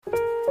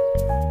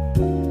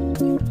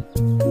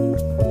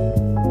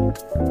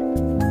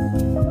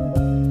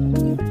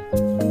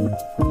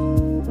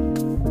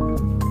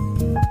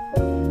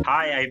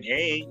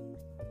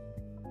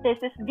This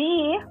is B.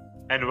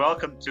 And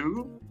welcome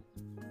to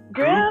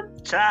Group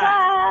Chat.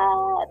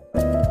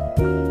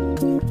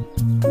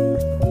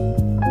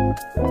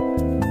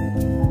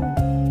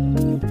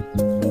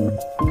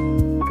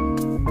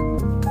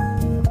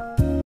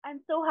 I'm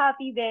so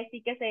happy,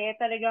 Bessie, kasi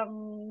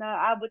talagang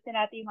naabot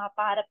na natin yung mga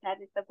pangarap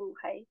natin sa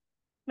buhay.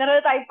 Meron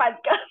na tayong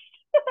podcast.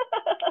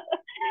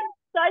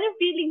 So, anong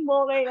feeling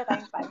mo ngayon na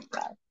tayong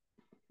podcast?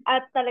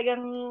 At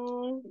talagang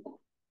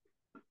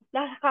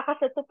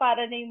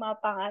nakakasatuparan na yung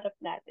mga pangarap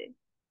natin.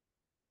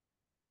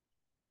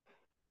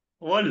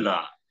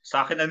 Wala.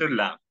 Sa akin ano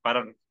lang,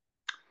 parang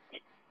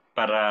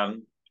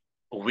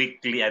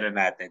weekly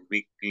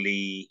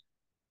weekly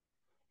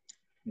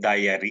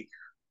diary.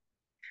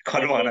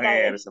 Kung ano mga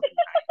nangyayari sa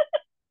buhay.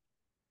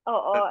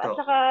 Oo, at Totoo.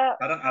 saka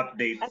Parang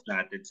updates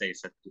natin sa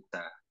isa't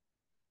isa.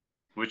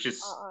 Which is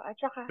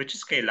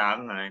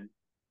kailangan.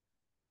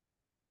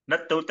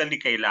 Not totally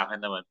kailangan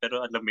naman,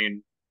 pero alam mo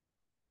yun,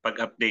 pag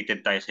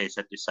updated tayo sa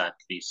isa't isa, at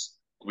least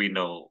we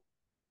know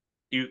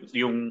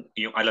yung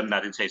alam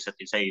natin sa isa't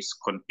isa is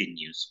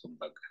continuous,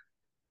 kumbaga.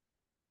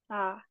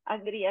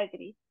 Agree.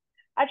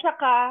 At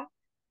saka,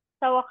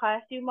 sa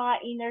wakas, yung mga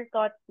inner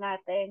thoughts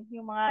natin,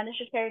 yung mga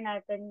nasi-share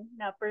natin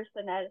na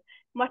personal,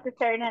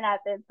 masi-share na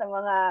natin sa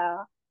mga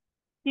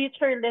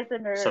future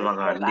listeners. Sa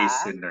mga diba?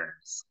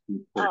 listeners.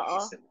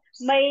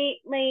 May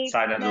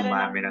sana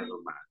dumami ng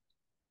dumami.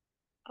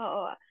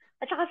 Oo.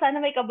 At saka sana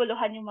may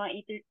kabuluhan yung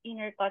mga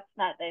inner thoughts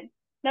natin.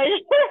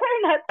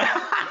 Na-share natin.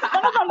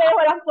 Baka mamaya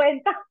walang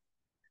kwenta.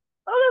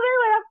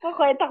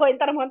 Walang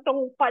kwenta naman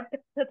itong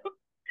podcast na to.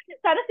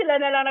 Sana sila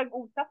na lang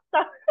nag-usap.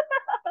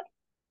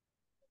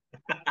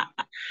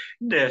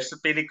 Hindi, sa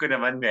piling ko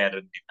naman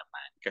meron din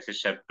naman. Kasi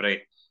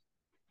syempre,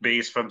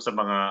 based from sa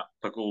mga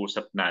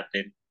pag-uusap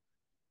natin,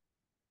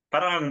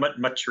 parang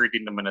mature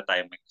din naman na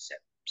tayo mag-isip.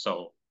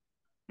 So,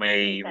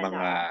 may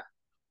mga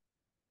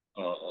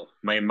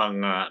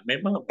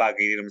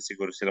bagay din naman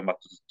siguro sila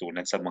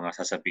matututunan sa mga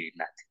sasabihin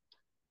natin.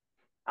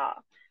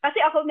 Kasi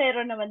ako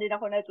meron naman din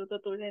ako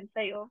natututunan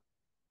sa'yo.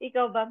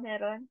 Ikaw ba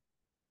meron?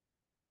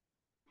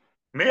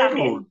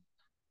 Meron.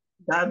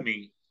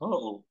 Dami.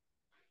 Oo.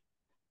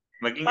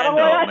 Hindi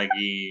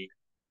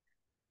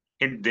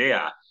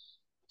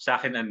Sa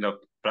akin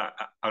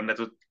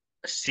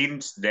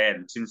since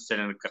then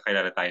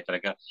nagkakilala tayo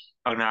talaga,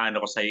 ang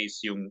naano ko sa'yo is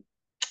yung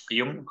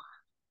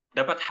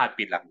dapat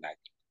happy lang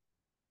lagi.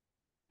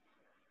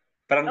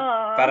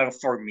 Parang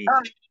for me,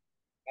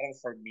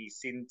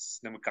 since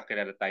na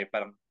magkakilala tayo,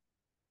 parang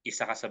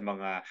isa ka sa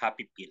mga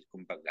happy pill,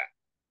 kumbaga.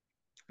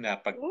 Na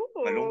pag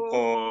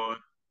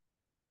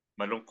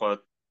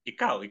malungkot,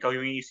 ikaw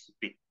yung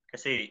iisipin.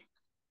 Kasi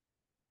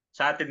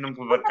sa atin nung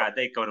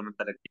pumagkada, ikaw naman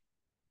talaga.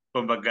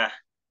 Kumbaga,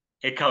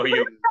 ikaw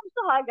yung...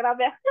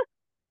 Grabe.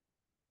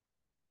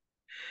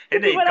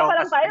 Hindi, ikaw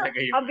kasi talaga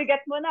yung... Ang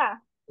bigat mo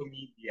na.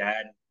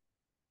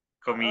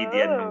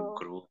 Comedian ng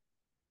crew.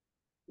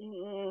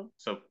 Mm-hmm.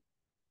 So,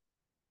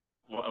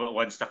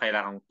 once na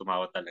kailangan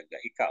tumawa talaga,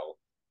 ikaw.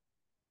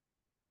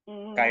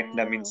 Mm-hmm. Kahit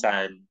na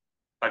minsan,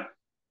 pag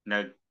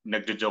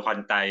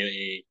nagjo-jokean tayo,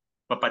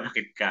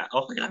 mapanakit ka,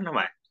 okay lang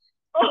naman.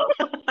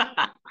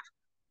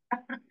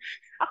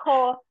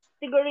 Ako,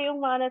 siguro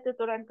yung mga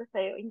natutunan ko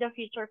sa'yo, in the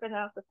future ko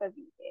na lang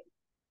sasabihin.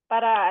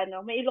 Para,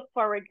 may look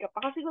forward ka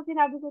pa. Kasi kung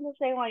sinabi ko na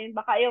sa'yo ngayon,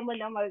 baka ayaw mo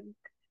na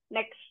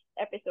mag-next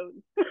episode.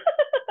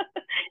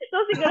 So,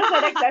 siguro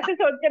sa next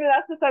episode ka na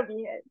lang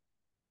sasabihin.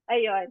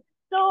 Ayun.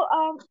 So,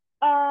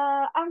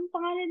 ang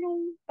pangalan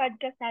ng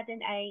podcast natin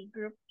ay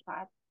Group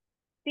Chat.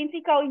 Since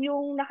ikaw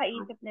yung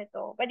nakaisip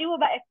nito, pwede mo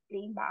ba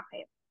explain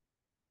bakit?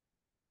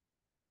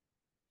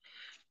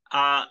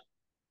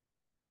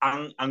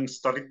 Ang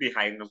story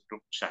behind ng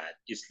Group Chat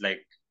is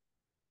like,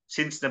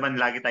 since naman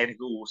lagi tayo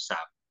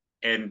nag-uusap,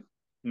 and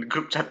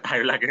group chat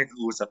tayo lagi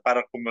nag-uusap,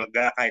 parang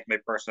kumaga kahit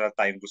may personal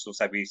tayong gusto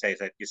sabihin sa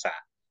isa't isa,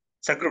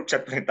 sa group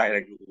chat pa rin tayo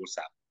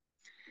nag-uusap.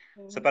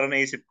 So parang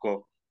naisip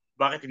ko,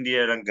 bakit hindi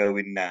na lang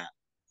gawin na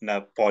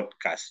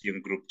podcast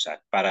yung group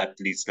chat para at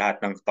least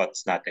lahat ng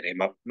thoughts natin ay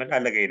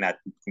malalagay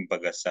natin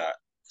kumbaga sa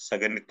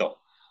ganito.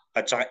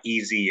 At saka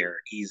easier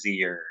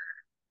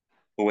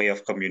way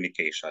of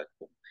communication.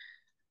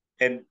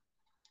 And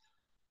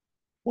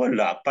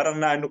wala, parang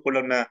naano ko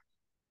lang na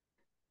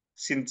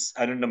since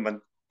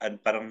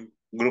parang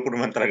grupo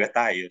naman talaga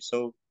tayo.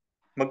 So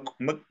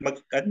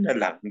gano'n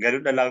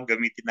na lang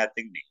gamitin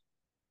natin .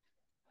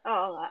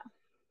 Oo nga.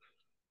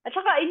 At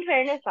saka in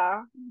fairness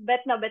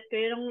bet ko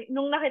yun.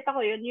 Nung nakita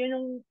ko yun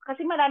yung,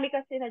 kasi marami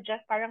kasi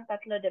sinadjust, parang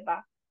 3,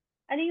 diba?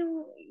 Ano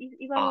yung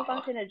iba mo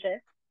pang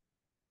sinadjust?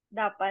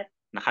 Dapat.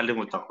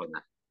 Nakalimutan ko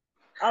na.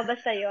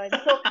 Basta yun.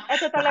 So,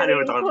 eto talaga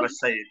yung... Nakalimutan ko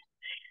basta yun.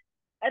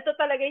 Ito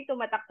talaga yung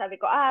tumatak. Sabi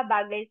ko,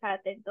 bagay sa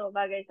atin to.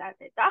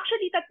 So,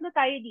 actually, 3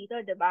 tayo dito,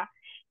 diba?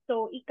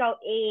 So, ikaw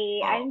A,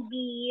 I'm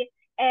B,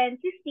 and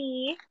si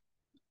C,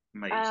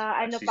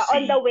 on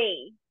the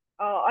way.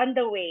 On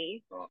the way.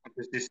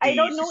 I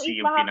don't know if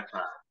yung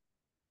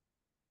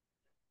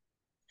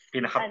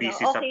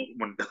pinaka-busy sa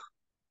mundo.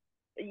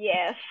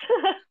 Yes.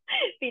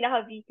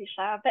 Pinaka-busy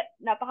siya.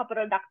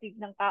 Napaka-productive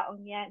ng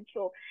taong yan.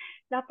 So,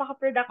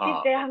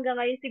 napaka-productive kaya Oo, hanggang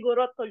ngayon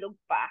siguro tulog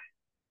pa.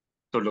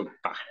 tulog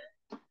pa.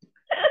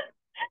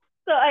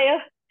 So, ayun.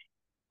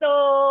 So,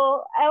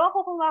 ewan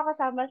ko kung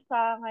makakasama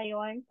sa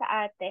ngayon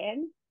sa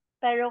atin.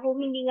 Pero kung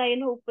hindi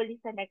ngayon, hopefully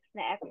sa next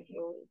na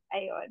episode.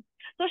 Ayun.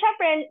 So,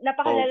 syempre, Hopefully.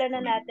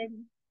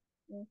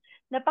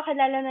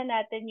 napakilala na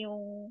natin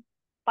yung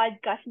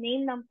podcast,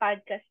 name ng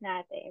podcast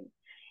natin.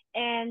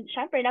 And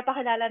syempre,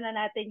 napakilala na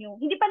natin yung,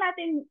 hindi pa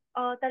natin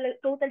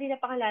totally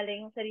napakilala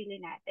yung sarili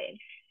natin.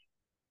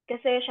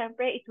 Kasi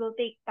syempre, it will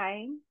take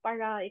time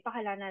para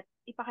ipakilala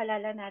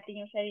natin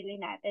yung sarili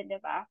natin,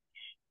 di ba?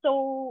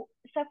 So,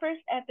 sa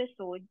first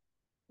episode,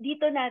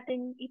 dito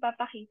natin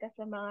ipapakita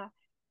sa mga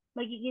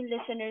magiging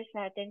listeners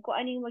natin kung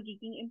ano yung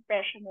magiging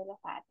impression nila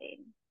sa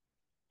atin.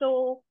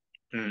 So,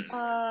 Mm.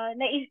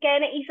 kaya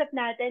naisip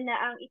natin na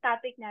ang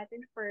topic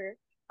natin for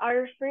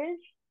our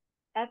first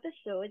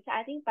episode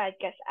sa ating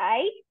podcast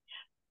ay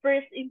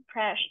first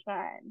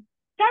impression.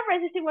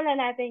 Siyempre, sisimulan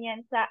natin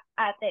yan sa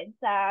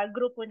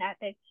grupo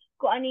natin.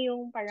 Kung ano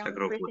yung Sa parang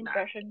grupo first natin.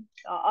 impression,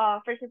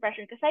 first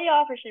impression ko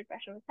sa'yo, first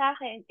impression mo sa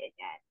akin,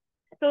 ganyan.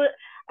 So,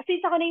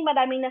 since ako na yung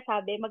madaming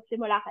nasabi,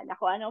 magsimula ka na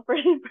kung anong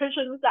first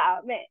impression mo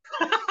sa amin.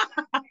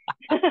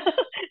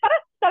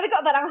 Parang, sabi ko,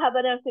 parang haba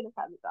na yung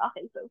sinasabi ko.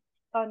 Okay, so,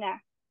 ikaw na.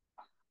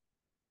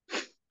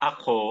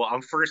 Ako,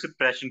 ang first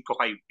impression ko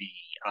kay B,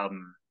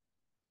 um,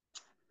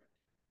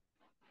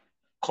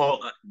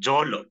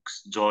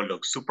 Jologs,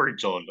 super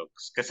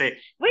Jologs. Kasi,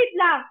 Wait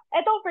lang,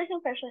 eto first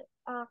impression,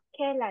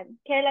 kailan?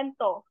 Kailan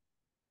to?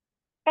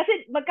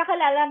 Kasi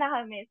magkakalala na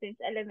kami since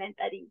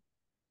elementary.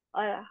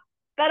 Uh,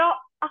 pero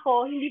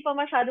ako, hindi pa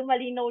masyadong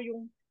malinaw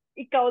yung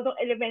ikaw nung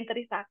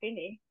elementary sa akin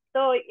eh.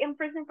 So, yung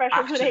first impression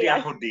mo na actually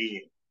yan. ako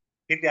din.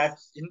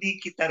 Hindi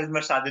kita rin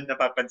masyadong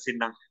napapansin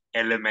ng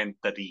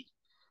elementary.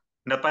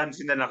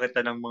 Napansin na lang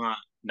kita ng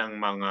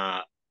mga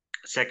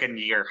second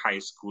year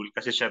high school.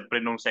 Kasi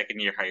syempre nung second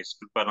year high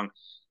school, parang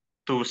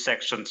two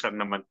sections lang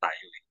naman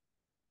tayo.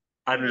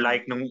 Mm.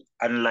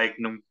 Unlike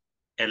nung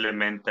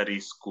elementary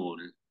school,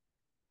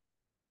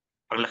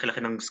 ang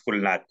laki-laki ng school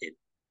natin.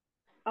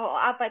 Oo,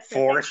 apat na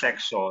Four section.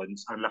 sections,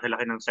 ang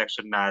laki-laki ng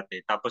section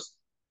natin. Tapos,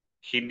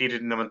 hindi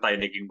rin naman tayo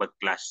naging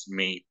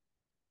mag-classmate.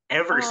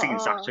 Ever Oo.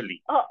 since,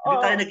 actually. Oo. Hindi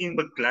tayo naging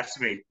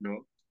mag-classmate,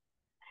 no?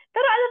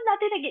 Pero alam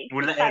natin nag-exist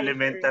Mula tayo first.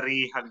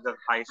 elementary hanggang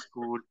high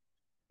school,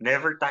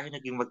 never tayo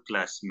naging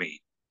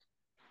mag-classmate.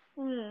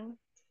 Hmm.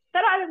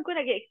 Pero alam ko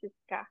nag-exist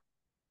ka.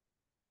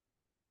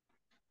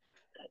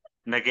 Sa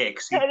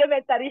Nag-exist.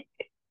 elementary.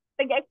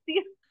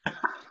 Nag-exist.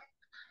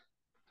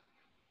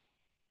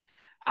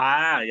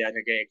 Yeah,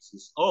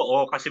 nag-exist.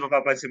 Oo, kasi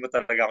mapapansin mo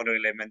talaga ako ng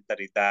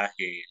elementary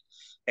dahil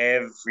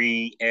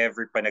every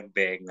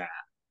panagbenga,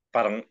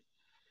 parang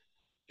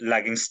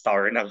laging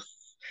star ng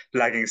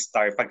laging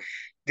star.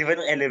 Di ba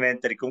nung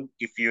elementary, kung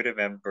if you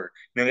remember,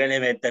 nung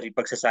elementary,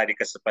 pagsasali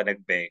ka sa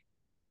panagbenga,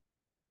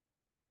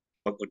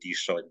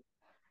 mag-audition.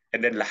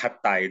 And then lahat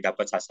tayo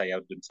dapat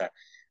sasayaw dun sa,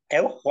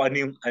 ewan ko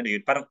ano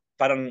yun,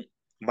 parang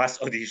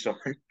mass audition.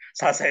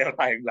 Sasayaw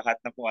tayong lahat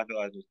ng kung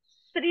ano-ano.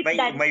 Street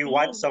May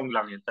one dancing. song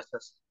lang yun.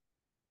 Tapos,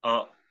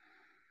 uh,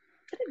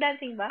 Street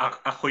dancing ba?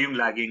 ako yung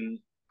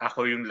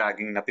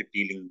laging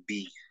napipiling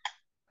B.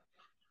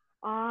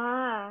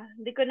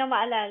 Hindi ko na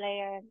maalala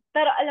yan.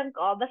 Pero alam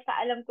ko, basta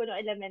alam ko no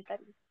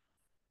elementary.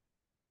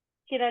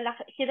 Kilala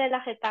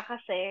kita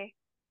kasi,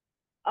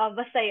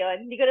 basta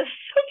yon hindi ko na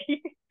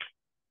sasabihin.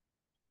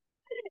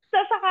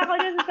 Saka ko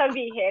na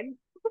sasabihin.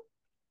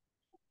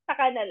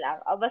 Saka na lang.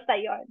 Basta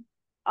yon.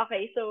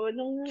 Okay, so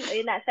ayun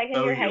na, second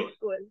So year high yun.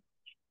 school.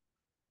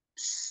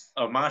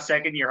 Mga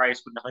second year high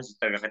school na kasi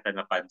talaga kita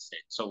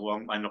napansin. So,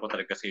 ang ano ko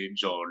talaga kasi yung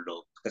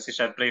Jolo. Kasi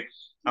syempre,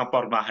 ang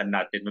pormahan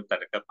natin nun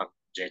talaga pag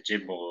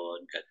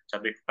Jejemon.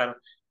 Sabi ko parang,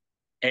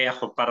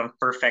 ako parang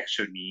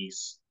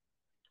perfectionist.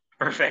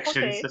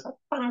 Perfectionist. Okay. So,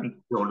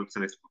 parang Jolo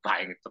sa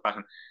babaeng ito.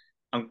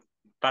 Ang,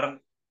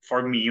 parang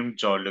for me, yung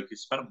Jolo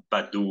is parang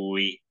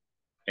baduy.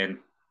 And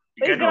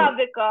Uy, gano'n.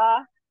 Grabe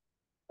ka,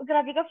 And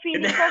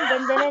feeling ko, ang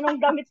ganda na nung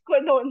damit ko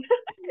noon.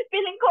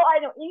 Feeling ko,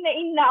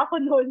 in na ako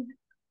noon.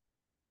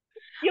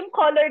 Yung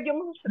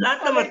lahat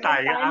naman colored yung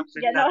tayo, pants,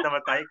 actually, lahat gano'n.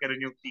 naman tayo,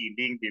 ganun yung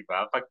feeling, di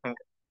ba? Pag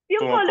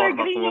Yung color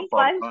green yung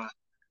pants. pumaporma.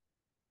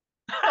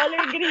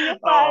 Color green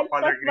yung Oo, pants, color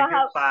tapos green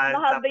yung pants,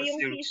 mahaba tapos yung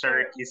yung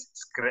shirt t-shirt. is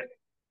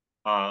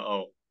Oo.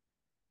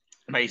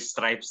 May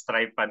stripe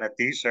pa na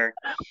t-shirt.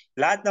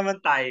 Lahat naman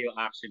tayo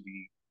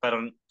actually,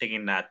 parang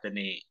tingin natin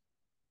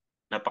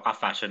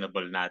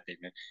napaka-fashionable natin.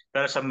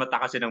 Pero sa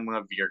mata kasi ng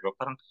mga Virgo,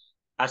 parang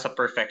as a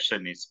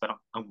perfectionist, parang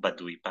ang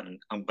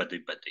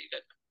baduy-baduy.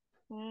 Ganun.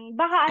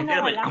 Baka Hindi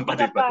ano ka naman lang, ang di ka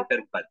pa, baduy-baduy,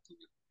 pero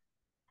baduy.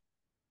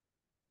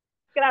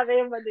 grabe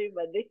yung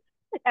baduy-baduy.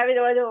 Grabe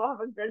naman yung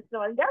makapag-friends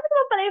naman. Grabe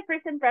naman pala yung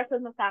first impression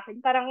mo sa akin.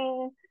 Parang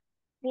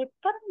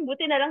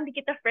buti na lang di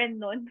kita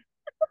friend nun.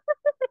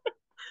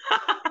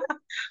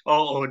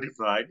 Oo, di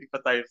ba? Hindi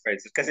pa tayo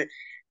friends. Kasi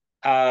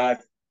ah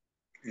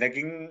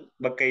naging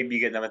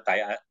magkaibigan naman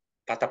tayo.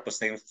 Patapos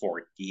na yung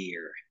fourth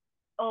year.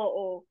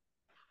 Oo.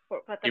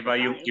 patapos na ang iba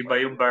fourth yung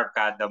year.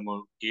 barkada mo,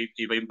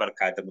 iba yung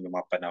barkada mo ng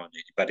mga panahon na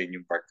yun. Iba rin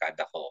yung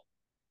barkada ko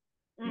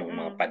ng mga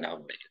Mm-mm.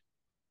 panahon na yun.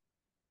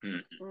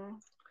 Mm. Mm.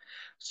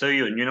 So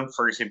yun ang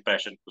first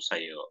impression ko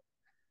sa'yo.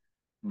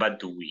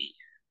 Baduy.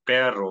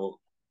 Pero,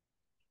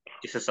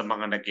 isa sa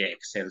mga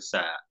nag-excel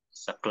sa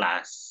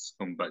class,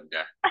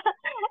 kumbaga.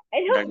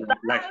 Ayun Lagi, ba?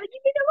 lagi,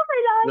 Hindi naman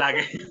kailangan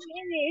lagi,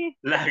 sabihin eh.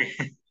 lagi,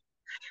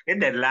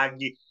 hindi,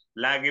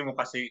 lagi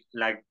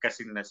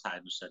kasi nasa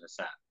ano siya,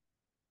 nasa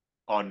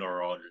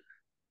honor roll.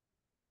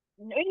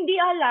 Hindi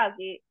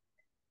lagi.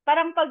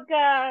 Parang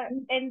pagka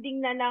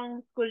ending na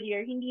ng school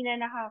year, hindi na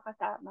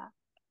nakakasama.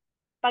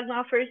 Pag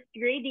mga first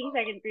grading,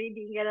 second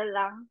grading, gano'n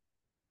lang.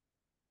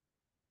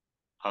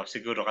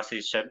 Siguro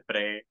kasi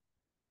syempre,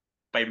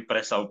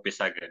 pa-impress sa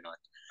umpisa, gano'n.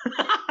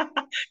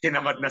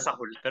 Tinamad na sa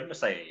huli, pero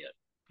masaya yun.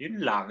 Yun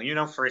lang, yun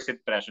ang first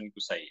impression ko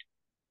sa'yo.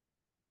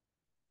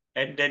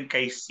 And then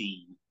kay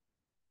C,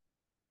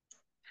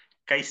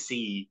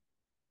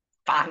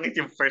 pangit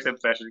yung first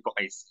impression ko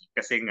kay C.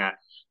 Kasi nga,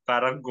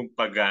 parang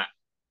kumbaga,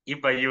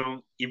 iba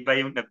yung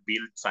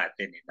na-build sa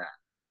atin na,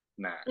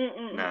 na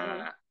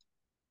Mm-mm-mm.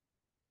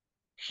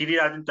 hindi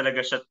natin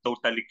talaga siya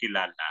totally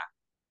kilala.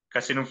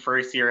 Kasi nung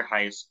first year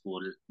high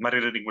school,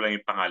 maririnig mo lang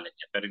yung pangalan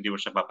niya, pero hindi mo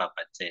siya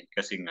mapapansin.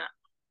 Kasi nga,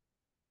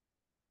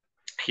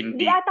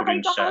 Hindi hindi ata ko kayo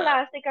rin siya,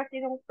 kaklase kasi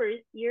nung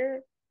first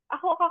year.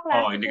 Ako,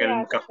 kaklase hindi ko ka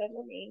rin yata siya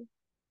nun eh.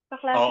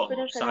 Kaklase ko oo,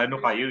 na siya sa nung ano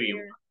first kayo, yung,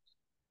 year.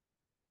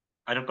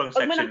 anong pang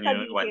Huwag mo section nang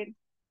yun? One, sabihin.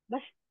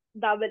 Bas,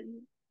 double.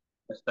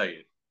 basta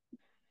yun.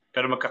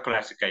 Pero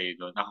magkaklase kayo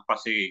doon. Ako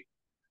kasi,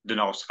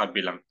 doon ako sa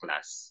kabilang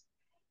class.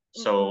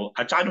 Mm-mm. So,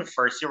 at saka nung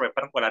first year,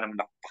 parang wala naman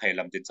ako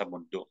pakialam din sa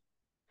mundo.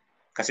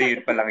 Kasi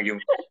yun pa lang yung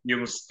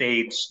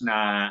stage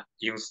na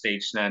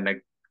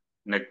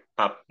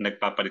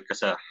nagpapalit ka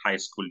sa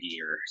high school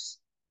years.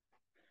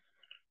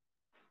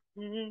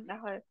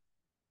 Okay.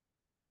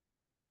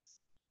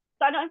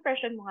 So, ano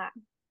impression mo nga?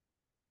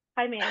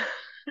 Kaya mo yan.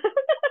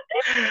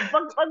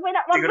 Wag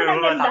Siguro mo nang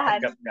naman gandahan.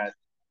 matatanggap niya.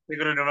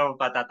 Siguro naman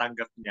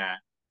matatanggap niya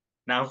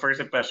na ang first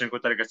impression ko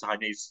talaga sa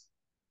kanya is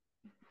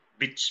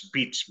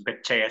beach,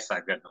 bechesa,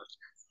 gano'n.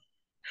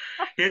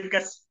 Yun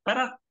kasi,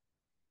 parang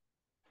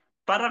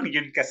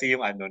yun kasi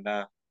yung ano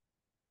na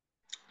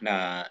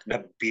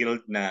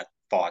build na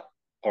thought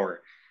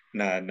or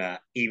na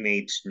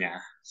image niya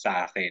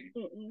sa akin.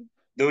 Mm-mm.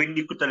 Though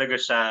hindi ko talaga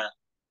siya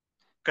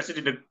kasi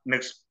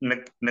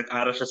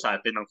nag-aral siya sa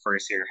atin ng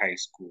first year high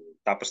school.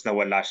 Tapos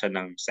nawala siya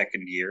ng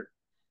second year.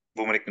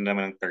 Bumalik na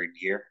naman ng third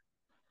year.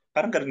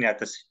 Parang ganun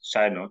yata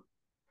siya, no?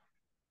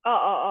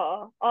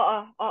 Oo.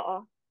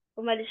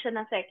 Umalis siya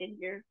ng second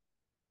year.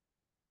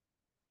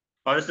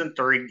 Tapos ng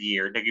third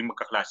year, naging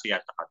magkaklase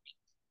yata kami.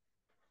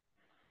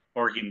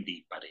 Or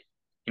hindi pa rin.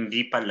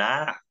 Hindi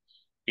pala.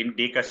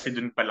 Hindi kasi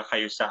dun pala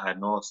kayo sa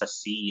sa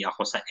C,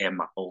 ako sa M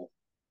ako.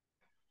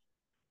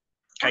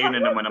 Kayo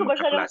na Nakaklase naman ko ang ba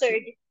siya ng magkaklase.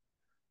 third year?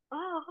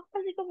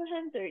 Nakaklase ko ba siya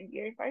ng third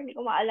year? Parang hindi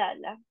ko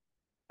maalala.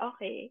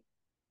 Okay.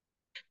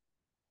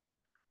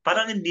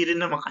 Parang hindi rin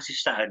naman kasi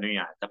siya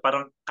yata.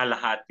 Parang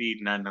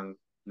kalahati na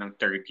ng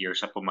third year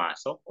siya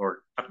pumasok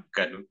or parang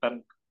ganun.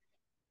 Parang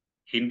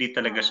hindi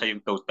talaga Ah, siya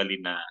yung totally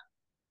na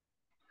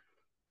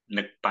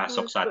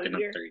nagpasok full sa school atin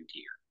ng year. third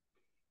year.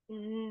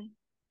 Mm.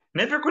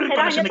 Never ko rin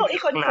pala Kailangan siya niya to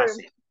i-confirm.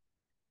 nagkaklase.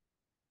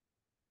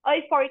 Oy,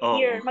 fourth Oo.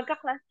 year.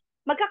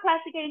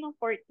 Magkaklase kayo ng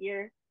fourth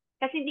year.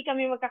 Kasi hindi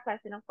kami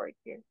magkaklase ng fourth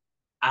year.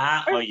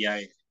 Or, Oh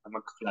yeah.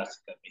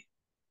 Magkaklase kami.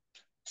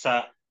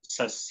 Sa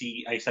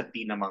C, ay sa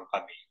T naman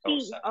kami. O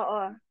C. Oo.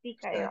 C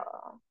sa kayo.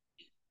 Oo.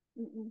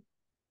 Mm-mm.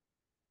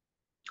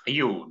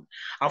 ayun.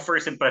 Ang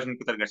first impression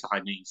ko talaga sa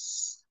kanya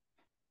is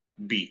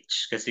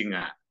beach. Kasi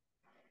nga,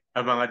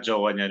 ang mga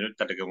jowa niya nun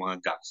talaga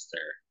mga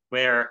gangster.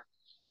 Well,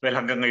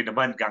 hanggang ngayon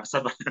naman,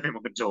 gangster ba na yung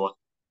mga jowa?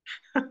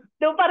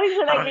 Doon pa rin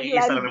siya Parang naging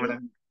iisa lang naman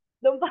landing.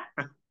 Doon pa.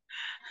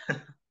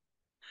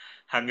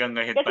 hanggang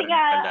ngayon pa Kasi rin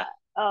nga, pala.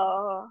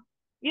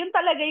 yun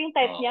talaga yung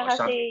type niya Oo,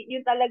 kasi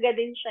yun talaga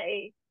din siya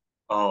eh.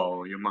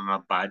 yung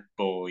mga bad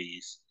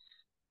boys.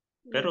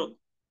 Hmm. Pero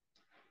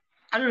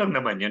ano lang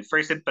naman yun,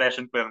 first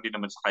impression ko lang din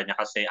naman sa kanya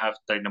kasi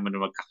after naman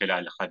na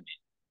magkakilala kami,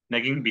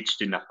 naging bitch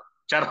din ako.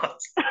 Charot!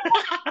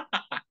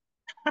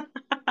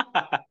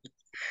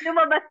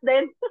 Lumabas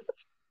din.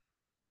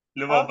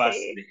 Lumabas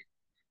Okay. din.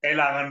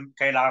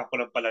 Kailangan ko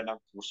lang pala ng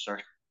pusher.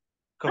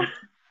 Kung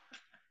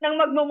Nang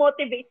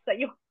magmo-motivate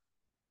sa'yo.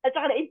 At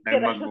saka nang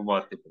na-inspirasyon.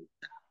 mag-motivate.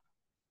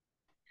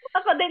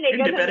 Ako din eh,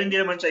 Hindi, ganun pero eh. hindi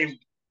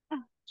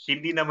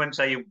naman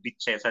siya yung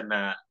bitchesa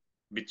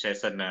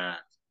na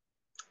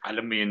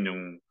alam mo yun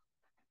yung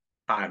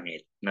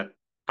pangit na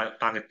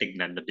pangit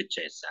tignan na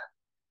bitchesa.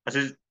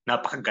 Kasi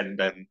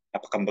napakagandang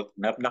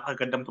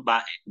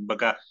babae.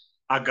 Kumbaga,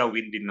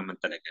 agawin din naman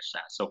talaga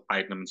siya. So,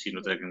 kahit naman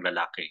sino Hmm. talagang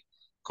lalaki,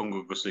 kung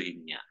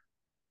gugustuhin niya,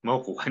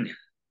 makukuha niya.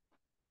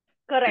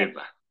 Di Correct.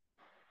 ba?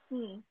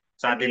 Hmm.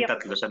 Sa Agree ating ako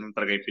tatlo, dun. siya nang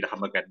talaga yung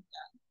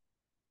pinakamaganda.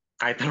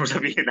 Kahit naman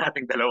sabihin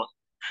nating dalawa,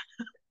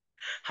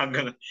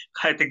 hanggang,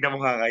 kahit tignan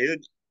mo nga ngayon,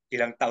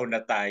 ilang taon na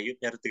tayo,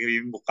 pero tignan mo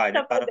yung mukha Siya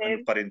niya, pa parang ano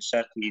din. pa rin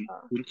siya, Oh.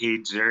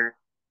 teenager.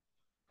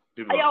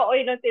 Di Ay, ba? oo,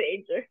 yun ang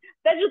teenager.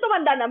 Medyo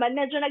tumanda naman,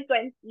 medyo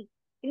nag-20.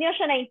 Hindi na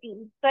siya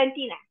 19,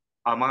 20 na.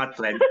 Mga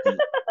 20.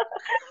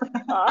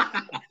 Oo,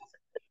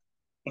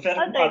 Pero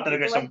oh, mukha 20,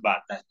 talaga siyang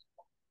bata.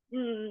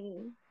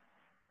 Hmm.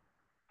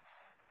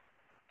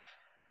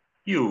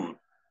 Yun.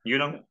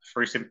 Yun ang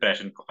first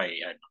impression ko kay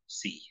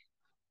C.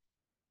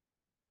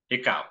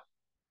 Ikaw.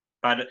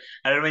 Paano,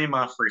 ano naman yung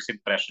mga first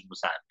impression mo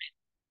sa amin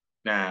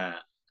na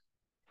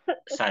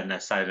sana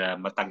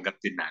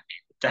matanggap din namin.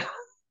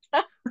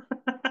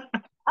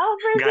 Ang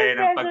first Gaya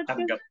ng impression ko,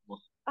 pagtanggap mo.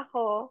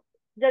 ako,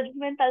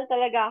 judgmental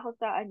talaga ako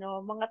sa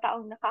mga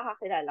taong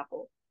nakakakilala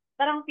ko.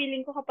 Parang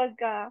feeling ko kapag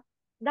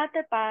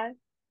dati pa,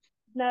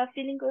 na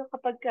feeling ko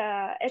kapag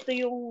ito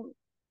yung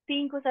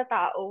tingin ko sa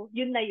tao,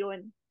 yun na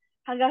yun.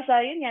 Hanggang sa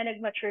yun nga,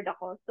 nag-matured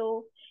ako.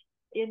 So,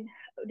 yun,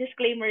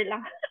 disclaimer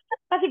lang.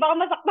 Kasi baka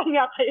masaktan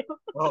nga kayo.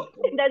 Oo.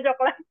 Hindi,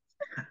 joke lang.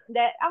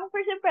 Hindi, ang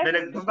first Na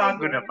impression ko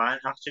nagbabago sa'yo, naman.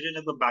 Actually,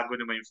 nagbabago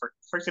naman yung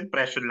first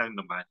impression lang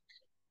naman.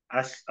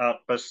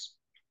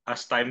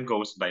 As time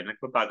goes by,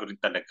 nagbabago rin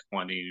talaga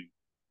kung ano yung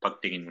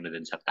pagtingin mo na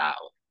din sa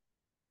tao.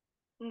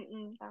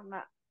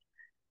 tama.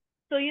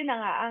 So, yun na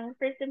nga, ang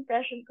first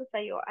impression ko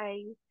sa'yo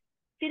ay,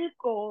 feel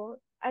ko,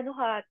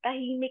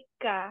 tahimik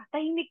ka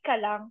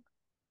lang,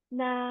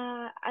 na,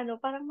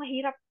 parang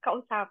mahirap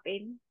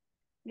kausapin.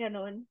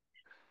 Ganon.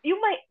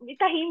 Yung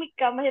tahimik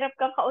ka, mahirap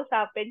kang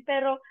kausapin,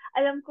 pero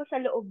alam ko sa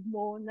loob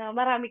mo na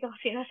marami kang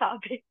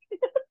sinasabi.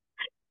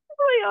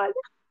 So, yun.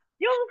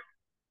 Yung,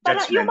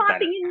 parang, Judgmental. yung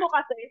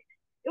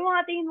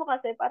mga tingin mo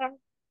kasi, parang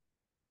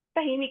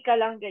tahimik ka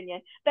lang,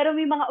 ganyan. Pero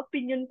may mga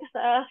opinion ka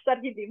sa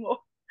sarili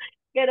mo.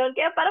 Ganon.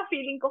 Kaya parang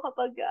feeling ko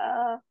kapag,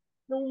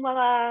 nung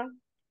mga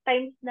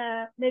times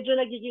na medyo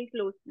nagiging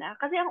close na.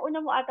 Kasi ang una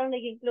mo atang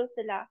naging close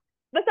sila.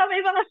 Basta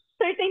may mga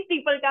certain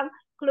people kang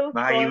close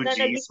Mga ko na UGs,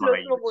 naging mga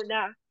close mo UG. muna.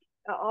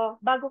 Oo.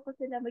 Bago ko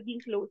sila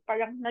maging close,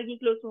 parang naging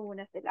close mo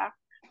muna sila.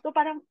 So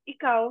parang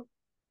ikaw,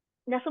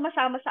 na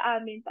sumasama sa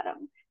amin, parang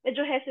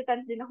medyo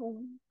hesitant din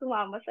akong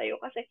sumama sa'yo.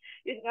 Kasi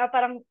yun nga,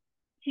 parang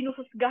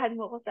sinuhusgahan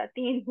mo ko sa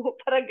tingin mo,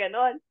 parang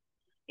ganon.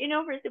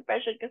 Yun yung first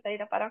impression ko sa'yo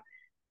na parang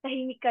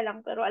tahimik ka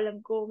lang pero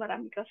alam ko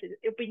marami kasi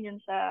opinion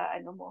sa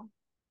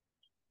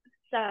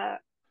sa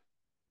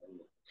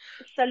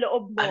sa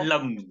loob mo.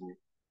 Alam mo,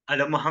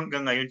 alam mo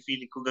hanggang ngayon,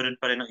 feeling ko ganun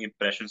pa rin ang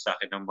impression sa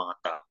akin ng mga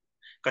tao.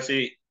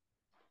 Kasi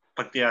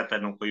pag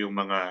tinatanong ko yung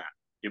mga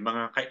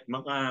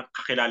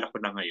kakilala ko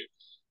na ngayon,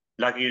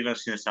 lagi lang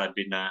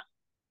sinasabi na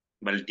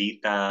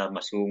maldita,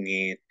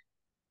 masungit,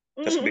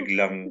 tapos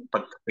biglang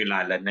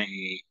pagkakilala na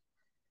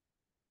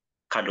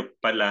kalog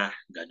pala,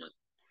 ganun.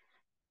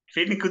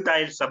 Feeling ko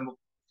dahil sa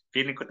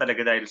feeling ko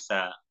talaga dahil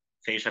sa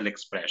facial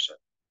expression.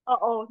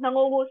 Oo,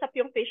 nangungusap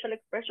yung facial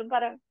expression,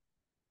 parang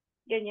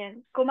ganyan.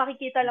 Kung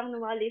makikita lang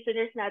ng mga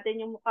listeners natin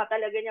yung mukha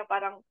talaga niya,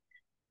 parang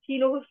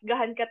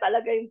sinuhusgahan ka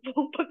talaga yung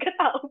buong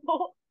pagkatao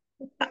mo.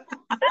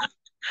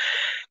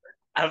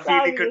 Ang Promise.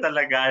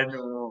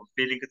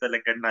 feeling ko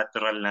talaga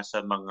natural na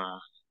sa mga,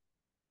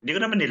 hindi ko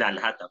naman nila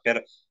lahat,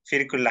 pero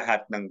feeling ko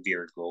lahat ng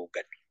Virgo,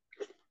 ganun.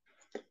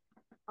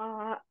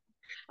 Ah,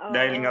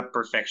 Dahil nga oo.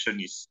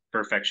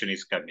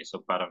 perfectionist kami.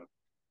 So parang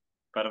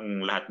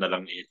lahat na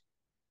lang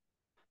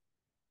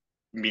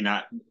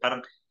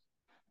parang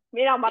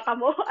Minamata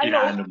mo? Ano?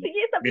 inaano mo.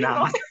 Sige, sabihin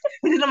mo. Minamat.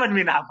 Hindi naman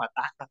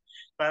minamata.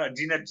 Parang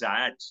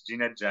ginajudge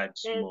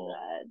Yes, mo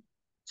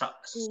sa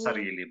mm,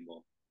 sarili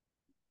mo.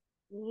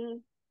 mm.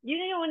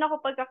 Yun yung una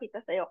ko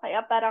pagkakita sa'yo.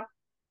 Kaya parang,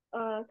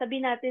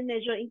 sabi natin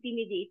medyo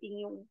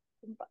intimidating yung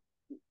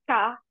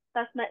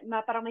tapos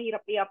parang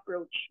mahirap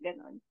i-approach,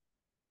 ganon.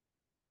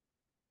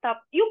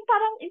 Yung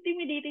parang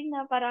intimidating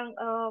na parang,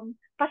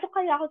 pasok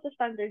kaya ako sa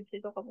standards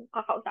nito kung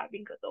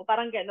kakausapin ko to.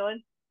 Parang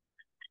ganon.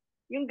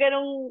 Yung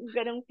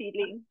ganong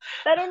feeling.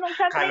 Pero nung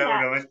syempre Kala mo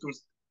nga, naman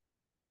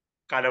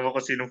kala mo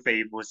kung sinong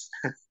famous.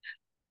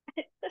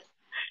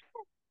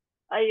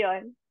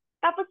 ayun.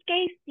 Tapos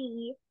kay C,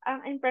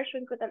 ang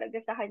impression ko talaga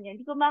sa kanya,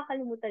 hindi ko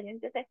makakalimutan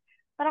yun kasi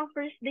parang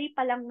first day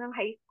pa lang ng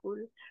high school.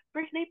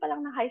 First day pa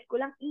lang ng high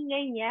school, ang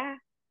ingay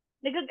niya.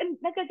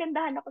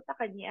 Nagagandahan ako sa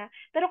kanya.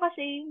 Pero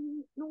kasi,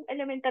 nung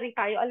elementary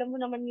tayo, alam mo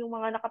naman yung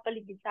mga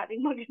nakapaligid sa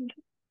atin, maganda.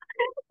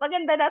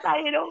 Maganda na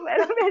tayo nung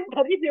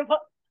elementary, di ba?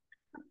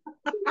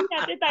 Hindi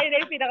natin tayo na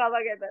yung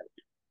pinakamaganda.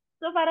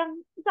 So parang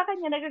sa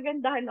kanya,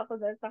 nagagandahan ako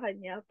dahil sa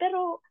kanya.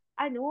 Pero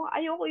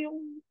ayoko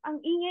ang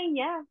ingay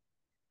niya.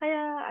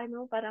 Kaya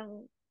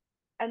parang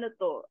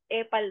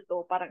epal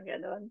to, parang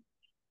gano'n.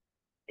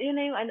 Yun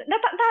na yung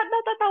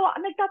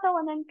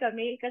nagtatawanan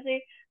kami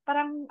kasi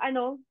parang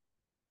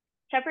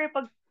syempre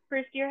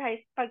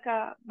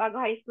pagka bago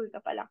high school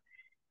ka pa lang,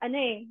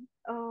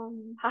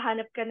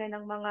 hahanap ka na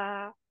ng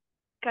mga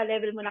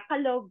ka-level mo na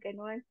kalog,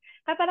 gano'n.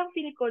 Kaya parang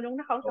feeling ko, nung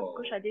nakausap ko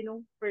Oo. siya din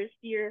nung first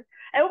year,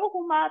 ewan ko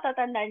kung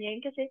matatanda niya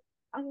yun kasi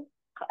ang,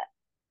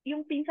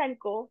 yung pinsan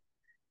ko,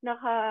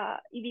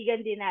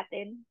 nakaibigan din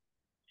natin.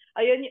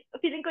 Ayun,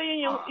 feeling ko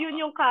yun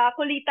yung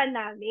kakulitan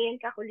namin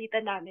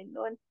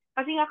noon.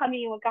 Kasi nga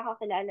kami yung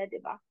magkakakilala, 'di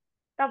ba?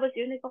 Tapos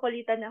yun,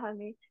 nagkakulitan na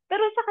kami.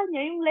 Pero sa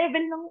kanya, yung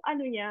level ng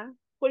niya,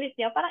 kulit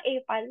niya, parang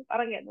epal,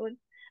 parang ganun.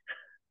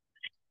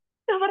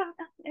 So parang,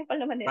 pa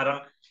naman ito.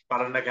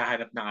 Parang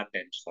naghahanap ng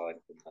attention.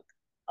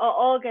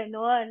 Oo,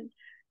 ganun.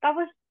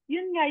 Tapos,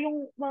 yun nga,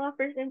 yung mga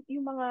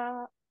yung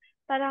mga,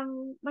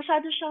 parang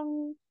masyado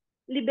siyang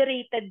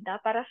liberated na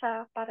para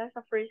sa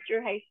first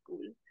year high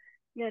school.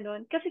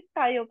 Ganon. Kasi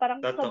tayo,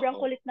 parang Totoo. sobrang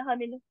kulit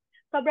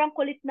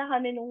na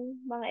kami nung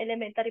mga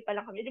elementary pa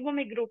lang kami. Di ba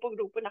may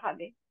grupo-grupo na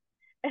kami?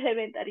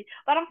 Elementary.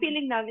 Parang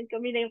feeling namin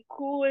kami na yung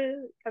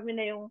cool, kami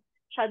na yung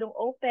masyadong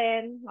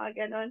open, mga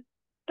ganon.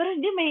 Pero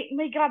hindi,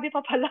 may grabe pa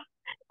pala.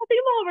 Kasi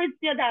yung mga words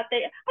niya dati,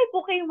 ay,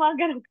 okay, yung mga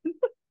ganon.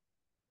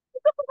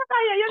 Hindi ko pa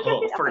kaya yun kasi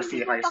ako First hindi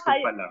year ko high pa school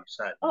kaya. pa lang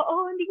siya. Oo,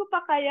 hindi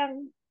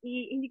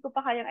ko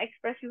pa kayang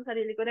express yung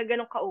sarili ko na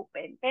ganun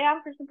ka-open. Kaya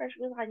ang first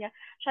impression ko sa kanya,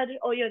 siya din,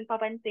 oh yun,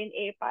 papansin,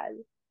 epal.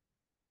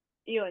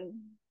 Yun.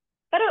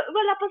 Pero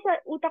wala pa sa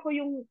utak ko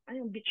yung,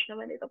 beach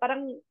naman ito.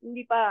 Parang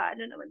hindi pa,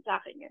 naman sa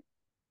akin yan.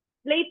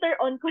 Later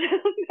on ko na,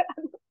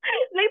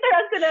 later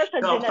on ko na siya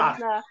No, ginad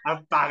na, ang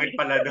pangit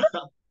pala no.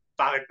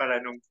 Pangit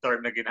pala nung term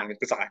na ginamit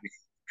ko sa kanya.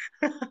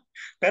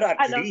 Pero at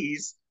ano,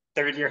 least,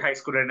 third year high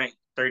school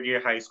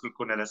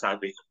ko na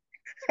nasabi.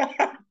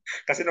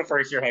 Kasi no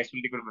first year high school,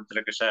 hindi ko naman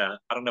talaga siya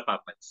parang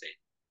napapansin.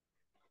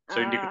 So,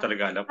 hindi ko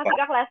talaga alam kasi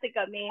kaklase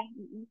kami.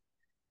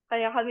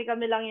 Kaya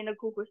kami lang yung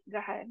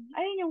nagkukusgahan.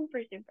 Ayun yung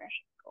first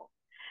impression ko.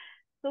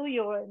 So,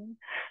 yun.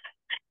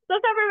 So,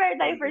 sa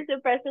meron tayo first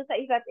impression sa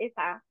isa't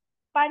isa.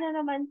 Paano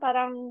naman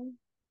parang,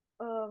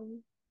 um,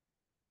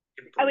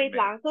 wait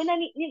lang. So,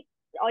 improvements.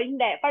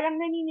 hindi. Parang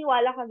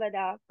naniniwala ka ba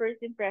na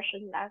first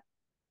impression last?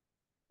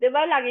 Di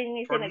ba laging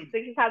For me,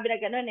 sinasabi na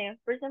gano'n eh.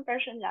 First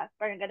impression last.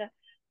 Parang gano'n.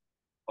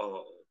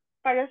 oh,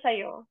 Para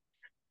sa'yo.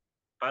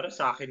 para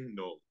sa akin,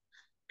 no.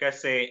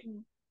 Kasi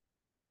Mm.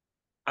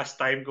 as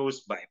time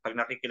goes by, pag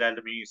nakikilala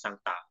mo yung isang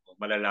tao,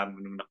 malalaman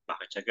mo na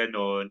bakit siya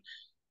ganun,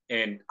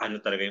 and ano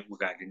talaga yung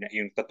ugali niya,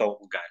 yung totoong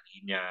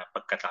ugali niya,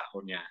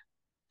 pagkatao niya.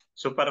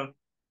 So parang,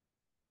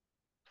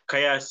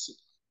 kaya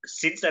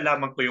since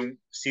nalaman ko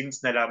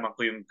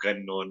yung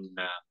ganun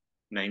na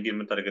hindi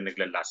naman talaga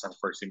naglalas ang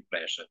first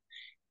impression,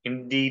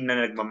 hindi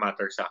na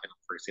nagmamatter sa akin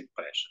ang first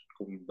impression.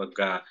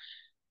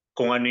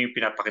 Kung ano yung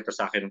pinapakita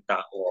sa akin ng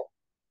tao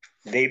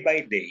day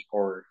by day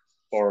or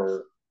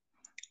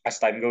as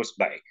time goes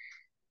by,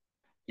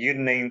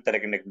 yun na yung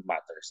talagang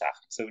nag-matter sa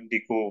akin. So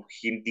hindi ako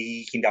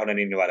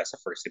naniniwala sa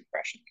first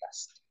impression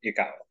last.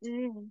 Ikaw.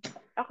 Mm.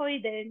 Ako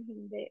din,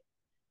 hindi.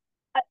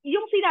 At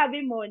yung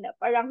sinabi mo na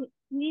parang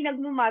hindi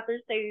nagmamatter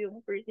sa'yo yung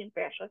first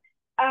impression.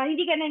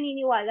 Hindi ka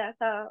naniniwala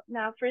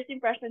na first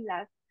impression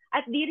last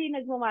at di rin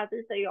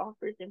nagmamatter sa'yo ang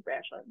first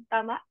impression.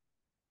 Tama?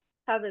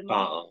 Sabi mo.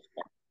 Oo.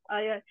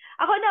 Ayun.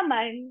 Ako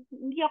naman,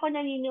 hindi ako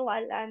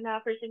naniniwala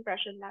na first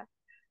impression last.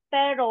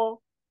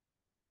 Pero,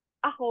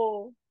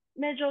 ako,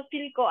 medyo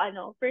feel ko,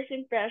 first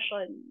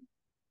impression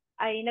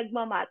ay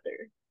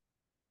nagmamatter.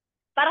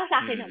 Para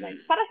sa akin naman.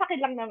 Mm. Para sa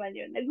akin lang naman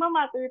yun.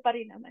 Nagmamatter pa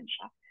rin naman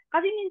siya.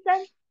 Kasi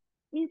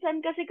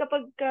minsan kasi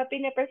kapag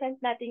pine-present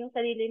natin yung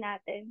sarili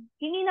natin,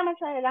 hindi naman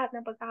sa lahat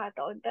ng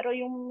pagkakataon, pero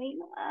yung may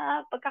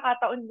mga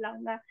pagkakataon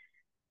lang na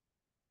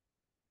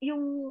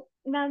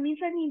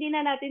minsan hindi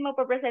na natin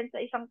mapapresent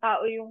sa isang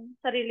tao yung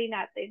sarili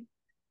natin.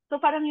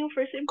 So parang yung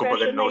first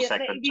Kumbaga impression na no yun,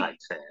 second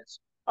chances.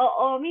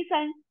 oo,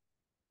 minsan,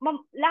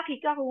 lucky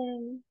ka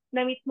kung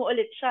na-meet mo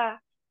ulit siya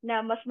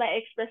na mas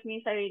ma-express mo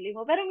yung sarili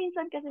mo. Pero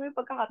minsan kasi may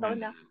pagkakataon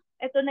na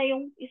Mm. eto na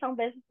yung isang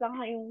beses lang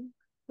yung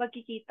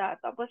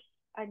magkikita. Tapos,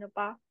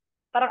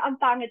 parang ang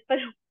pangit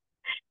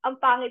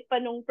pa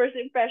nung first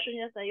impression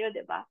niya sa'yo,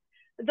 di ba?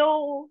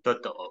 Though,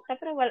 Totoo.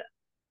 syempre,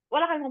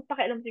 wala kang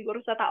pakialam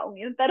siguro sa taong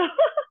yun. Pero,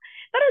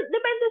 pero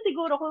depende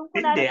siguro kung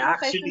kunwari Hindi,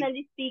 actually,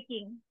 professionally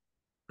speaking.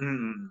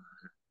 mm,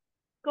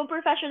 Kung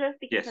professional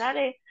speaking, yes.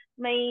 kunwari,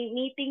 may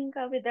meeting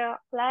ka with the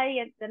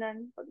client,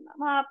 ganun. Pag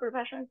mga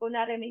professional,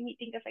 kunwari, may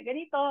meeting ka sa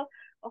ganito,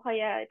 o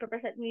kaya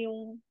ipapresent mo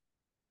yung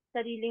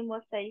sarili mo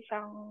sa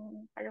isang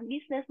parang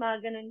business, mga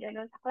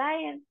ganun-ganun sa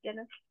client,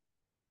 ganun.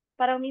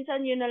 Parang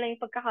minsan yun na lang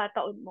yung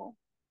pagkakataon mo.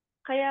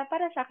 Kaya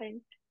para sa akin,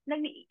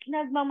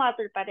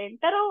 nagmamatter pa rin.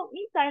 Pero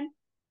minsan,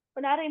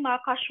 kunwari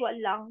mga casual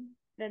lang,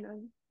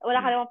 ganun.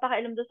 Wala ka Mm. namang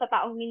pakialam doon sa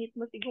taong minute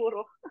mo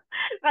siguro.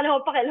 Wala ka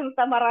namang pakialam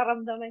sa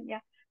mararamdaman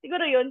niya.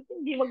 Siguro yun,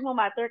 hindi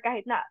magmamatter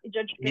kahit na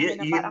i-judge ka niya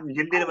na parang,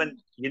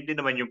 Yun din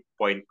naman yung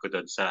point ko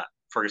doon sa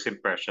first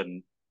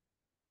impression.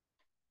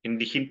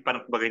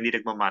 Parang kumbaga hindi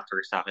nagmamatter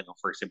sa akin ang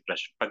first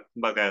impression. Pag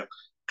kumbaga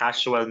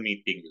casual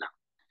meeting lang.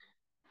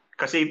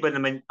 Kasi iba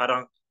naman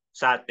parang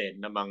sa atin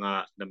na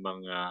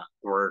mga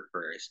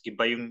workers,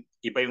 iba yung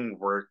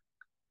work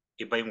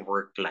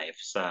life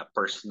sa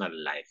personal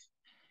life.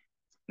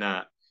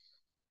 Na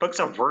pag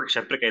sa work,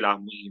 syempre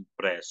kailangan mo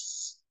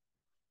i-impress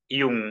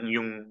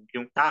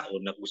yung tao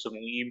na gusto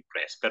mong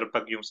i-impress. Pero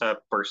pag yung sa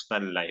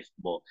personal life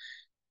mo,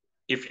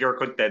 if you're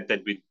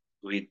contented with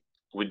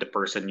with the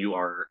person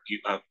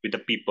with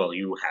the people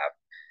you have,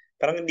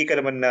 parang hindi ka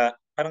naman na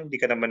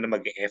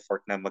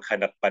mag-effort na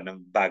maghanap pa ng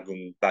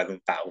bagong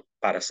tao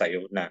para sa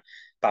iyo na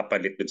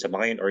papalit dun sa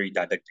mga yun or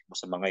idadagdag mo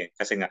sa mga yun.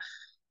 Kasi nga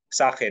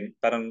sa akin,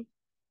 parang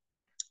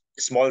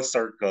small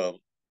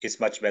circle is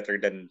much better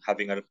than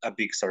having a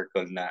big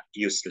circle na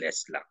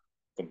useless lang.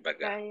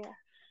 kumbaga. Kaya.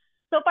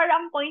 So,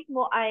 parang ang point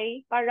mo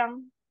ay,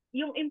 parang,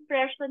 yung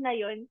impression na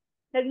yun,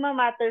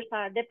 nagmamatter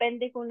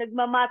depende kung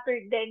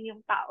nagmamatter din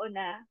yung tao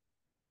na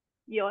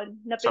yon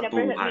na Sa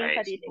pinapresent mo yung buhay,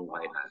 sa sarili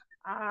buhay mo. na.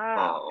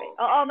 Okay. Oo.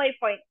 Oo, may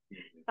point.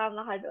 Mhm.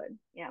 Tama ka doon.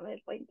 Yeah,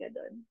 may point ka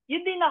doon.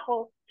 Yun din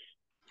ako.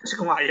 Kasi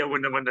kung ayaw mo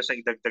naman na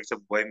siyang idagdag sa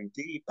buhay mo,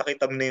 di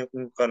ipakita mo na yung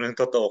kung anong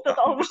totoo ka.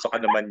 Totoo Kung ba? gusto ka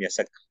naman niya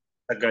sa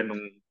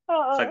ganong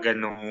sa Oo.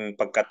 ganong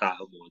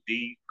pagkatao mo,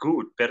 di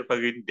good. Pero pag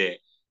hindi,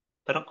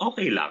 parang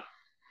okay lang.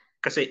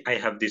 Kasi I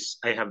have this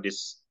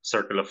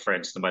circle of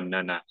friends naman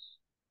na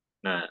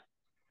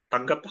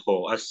tanggap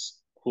ako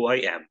as who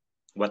I am,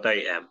 what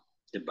I am,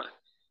 'di ba?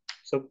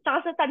 So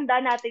Tsaka sa tanda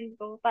natin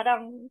to,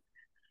 parang,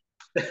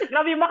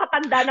 grabe yung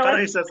makatanda naman.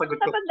 parang yung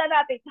Sa tanda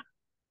natin.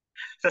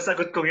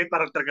 sasagot ko yun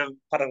parang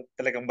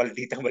talagang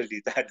maldita no?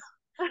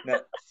 Na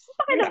wala.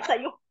 Pakialam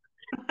sa'yo.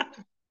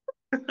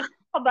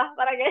 Ka ba?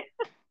 Parang ganyan.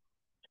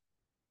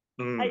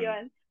 Mm.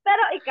 Ayun.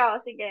 Pero ikaw,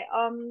 sige,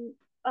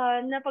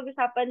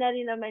 napag-usapan na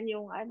rin naman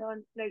yung,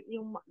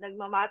 yung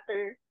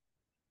nagmamatter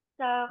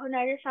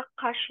kunwari sa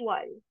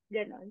casual,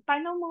 gano'n.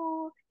 Paano mo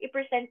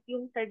i-present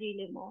yung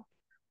sarili mo?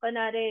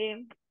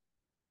 Kunwari,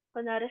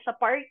 kunwari sa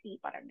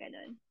party, parang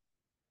gano'n.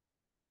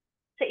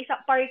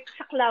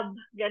 Sa club,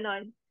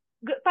 gano'n.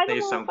 Sa Paano mo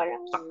isang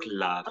parang, sa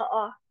club.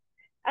 oo,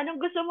 anong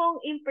gusto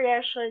mong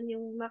impression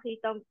yung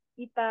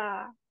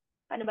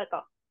paano ba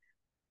to?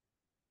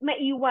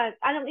 Maiwan.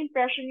 Anong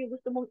impression yung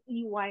gusto mong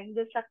iwan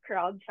doon sa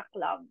crowd, sa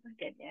club,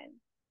 ganyan.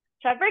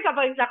 Siyempre,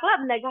 kapag sa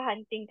club,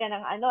 naghahunting ka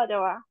ng di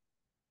ba?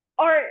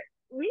 Or,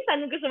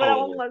 minsan, gusto mo lang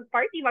Oo.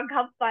 mag-party,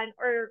 mag-have fun,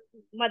 or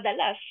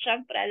madalas,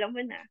 syempre, alam mo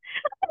na.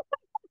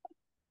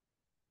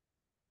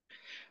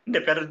 Hindi,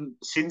 pero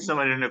since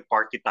naman na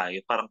nag-party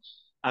tayo,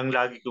 ang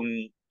lagi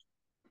kong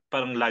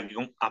lagi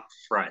kong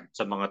upfront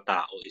sa mga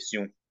tao is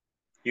yung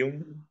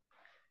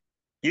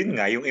yun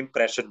nga yung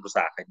impression mo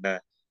sa akin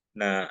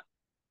na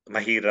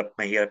mahirap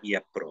mahirap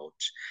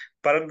i-approach.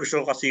 Parang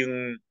gusto ko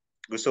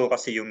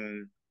kasi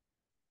yung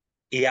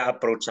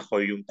i-approach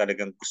ako yung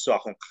talagang gusto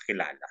akong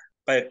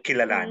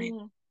kilalanin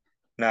Mm,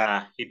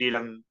 na hindi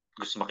lang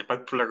gusto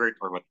makipag-flirt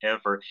or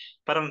whatever.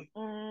 Parang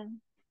mm,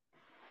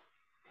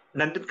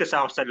 nandun kasi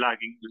ako sa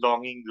laging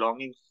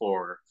longing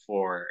for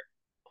for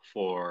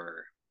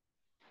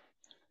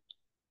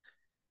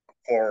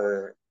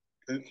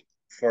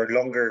for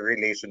longer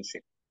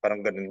relationship.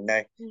 Parang ganun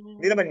na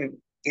hindi mm, naman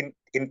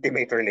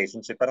intimate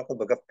relationship, parang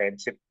kumbaga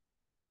friendship.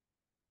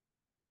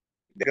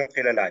 Hindi ko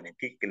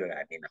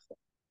kikilalanin ako.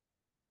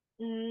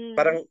 mm.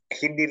 Parang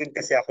hindi rin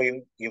kasi ako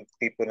yung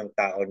tipo ng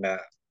tao na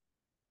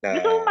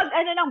Gusto mo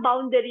ng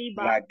boundary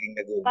ba? laging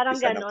Parang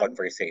nag-uumpisa ng ganon.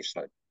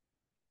 conversation.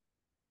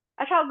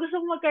 At saka gusto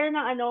mo magkaroon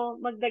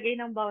ng maglagay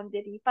ng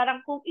boundary.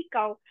 Parang kung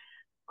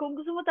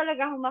gusto mo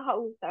talaga akong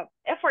makausap,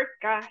 effort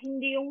ka.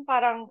 Hindi yung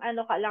parang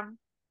ka lang,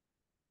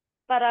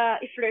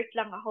 para i-flirt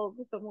lang ako.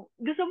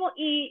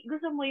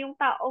 Gusto mo yung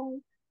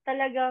taong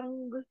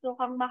talagang gusto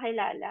kang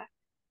makilala.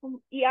 Kung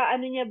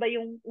iaano niya ba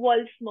yung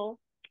walls mo,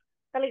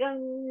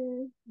 talagang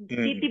Mm,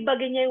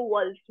 titibagin niya yung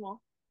walls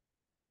mo.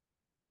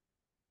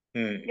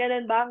 mm,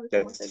 Ganun ba ang gusto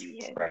mong that's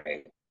sabihin?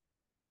 right.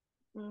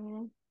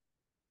 Mm,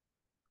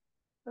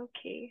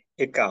 okay.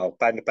 Ikaw,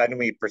 paano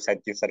mo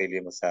i-present yung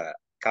sarili mo sa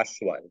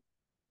casual?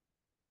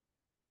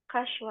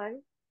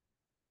 Casual?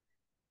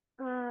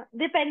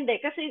 Depende.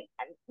 Kasi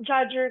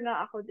judger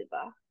nga ako, di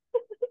ba?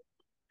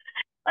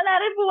 Wala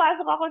rin,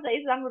 pumasok ako sa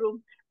isang room.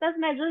 Tapos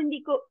medyo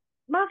hindi ko,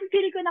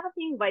 makikili ko na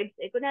kasi yung vibes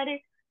eh. Kunwari,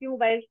 yung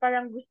vibes,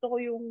 parang gusto ko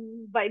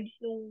yung vibes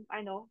ng,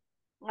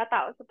 mga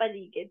tao sa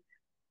paligid.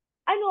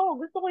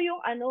 Gusto ko yung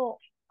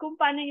kung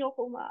paano nyo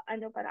ako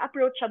parang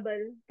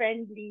approachable,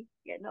 friendly,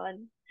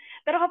 gano'n.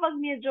 Pero kapag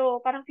medyo,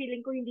 parang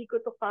feeling ko hindi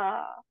ko to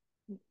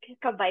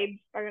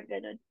ka-vibes, parang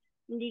gano'n.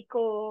 Hindi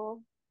ko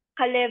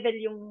ka-level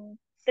yung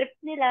trip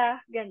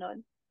nila, gano'n.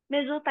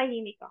 Medyo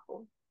tahimik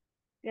ako.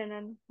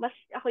 Gano'n. Mas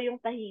ako yung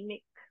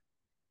tahimik.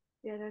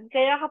 Gano'n.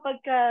 Kaya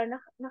kapag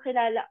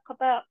nakilala,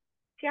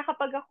 kaya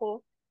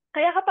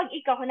kapag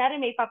ikaw, kunwari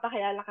may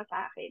papakilala ka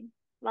sa akin,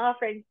 mga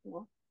friends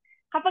mo,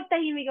 kapag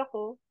tahimik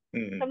ako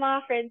sa Mm, mga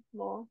friends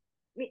mo,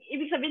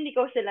 ibig sabihin hindi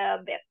ko sila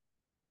bet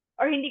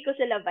or hindi ko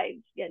sila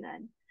vibes,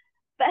 gano'n.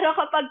 Pero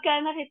kapag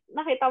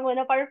nakita mo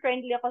na parang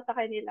friendly ako sa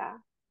kanila,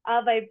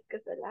 vibes ko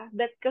sila,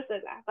 bet ko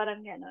sila,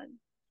 parang gano'n.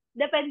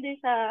 Depende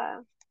sa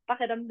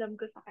pakiramdam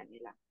ko sa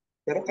kanila.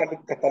 pero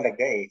kalog ka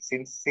talaga eh.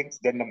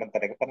 Since then naman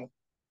talaga, parang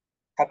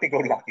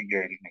happy-go-lucky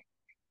girl na eh.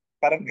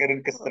 Parang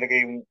ganun kasi Oo. talaga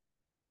yung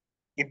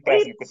Uy,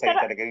 impression ko sa'yo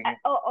pero, talaga. Yung, ang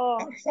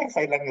oo.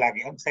 saya-saya lang lagi.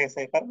 Ang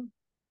saya-saya. Parang,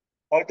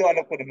 although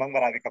alam ko namang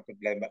marami ka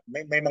problema,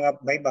 may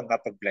mga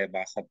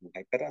problema sa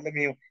buhay. Pero alam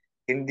mo yung,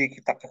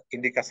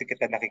 hindi kasi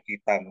kita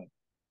nakikita mo.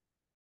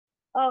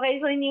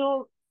 Okay, so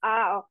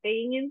okay,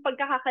 yun yung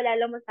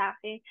pagkakakalala mo sa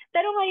akin.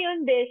 Pero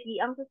ngayon, Beshi,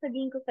 ang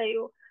sasabihin ko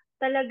sa'yo,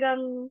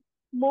 talagang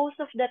most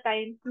of the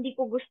time, hindi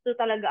ko gusto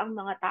talaga ang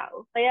mga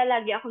tao. Kaya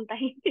lagi akong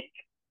tahimik.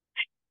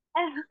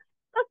 Ah,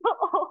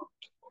 totoo.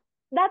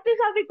 Dati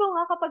sabi ko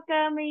nga kapag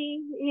may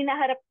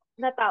hinaharap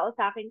na tao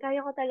sa akin, kaya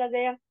ko talaga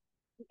yung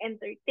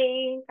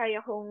entertain,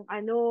 kaya kong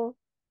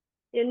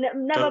Yun,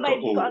 nababibes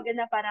ko Totoo. agad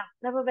na parang,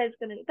 nababibes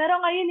ko na. Pero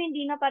ngayon,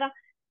 hindi na parang,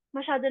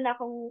 masyado na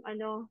akong,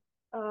 ano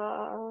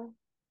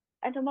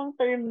mang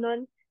term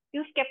nun,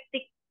 yung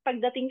skeptic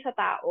pagdating sa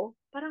tao.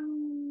 Parang,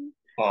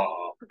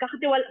 Oo.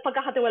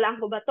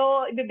 pagkakatiwalaan ko ba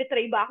to?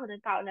 Ibibetray ba ako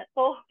ng tao na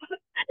to?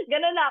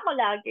 Ganun na ako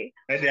lagi.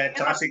 And then, Eh,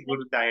 tsaka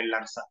siguro dahil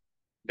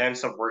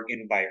sa work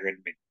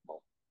environment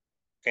mo.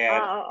 Kaya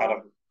oo.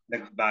 parang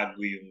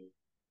nagbago yung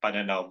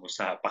pananaw mo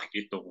sa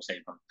pakikitungo sa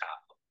ibang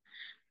tao.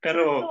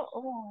 Pero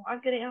Totoo.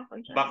 Agree ako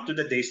dyan. back to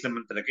the days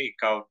naman talaga,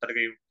 ikaw talaga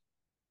yung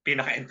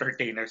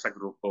pinaka-entertainer sa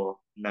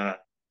grupo na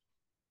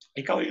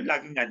ikaw yung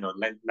laging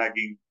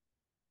laging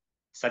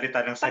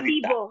salita ng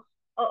salita. Pabibo.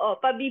 Oo,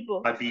 pabibo.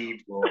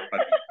 Pabibo,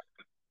 pabibo.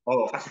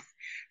 Oo, kasi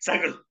sa,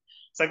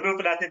 sa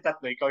grupo natin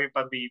tatlo, ikaw yung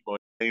pabibo,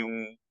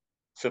 yung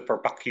super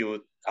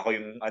pa-cute, ako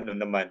yung ano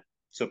naman,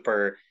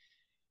 super,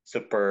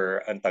 super,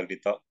 ang tawag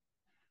dito,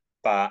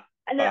 pa,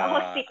 Ano, pa,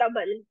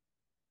 hospitable.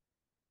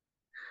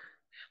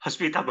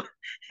 hospitable.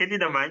 Hindi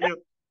naman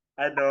yung,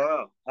 ano,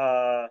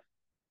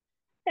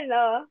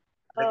 Hello.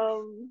 nag,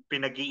 Um,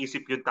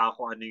 pinag-iisip yung tao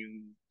kung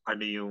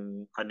ano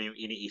yung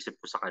iniisip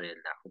ko sa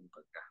kanila,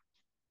 kumbaga.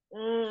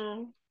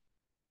 mm.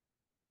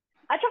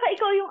 At saka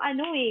ikaw yung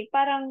ano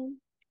parang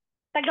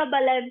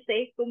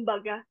taga-balanse,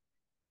 kumbaga.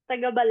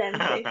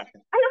 Taga-balanse.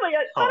 Alam mo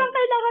yun, parang Oo.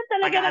 kailangan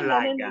talaga ng ganun,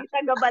 Taga-alaga.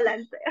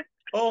 taga-balanse.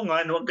 Oo nga,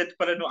 no, ang ganda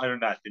pala nung ano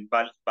natin,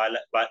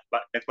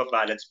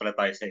 nagpa-balance pala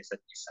tayo sa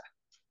isa't isa.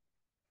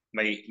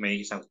 May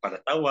isang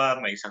palatawa,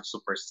 may isang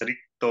super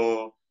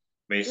stricto,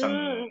 may isang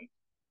Mm.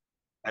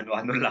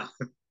 ano-ano lang,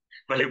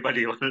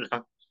 baliw-baliwan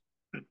lang.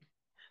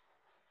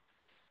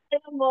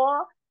 Alam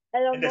mo,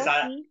 alam Hindi, mo, si,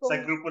 sa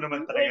kung, grupo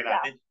naman talaga wait lang,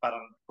 natin,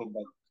 parang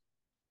kumbaga,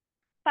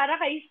 para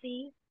kay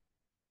si,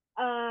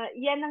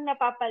 yan ang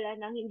napapala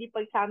ng hindi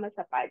pagsama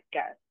sa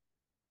podcast.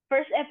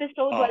 First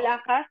episode, oo,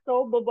 wala ka,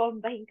 so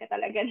bobombahin ka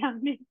talaga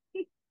namin.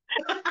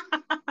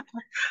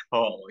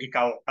 oo,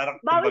 ikaw, parang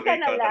Bawi kumbaga ka na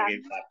ikaw talaga lang.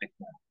 yung topic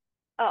na.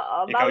 Oo,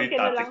 Ikaw bawi yung ka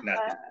na topic lang sa...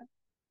 natin.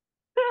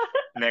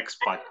 Next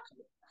pod.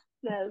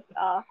 Yes,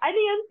 ano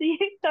yun, si?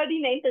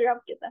 Sorry,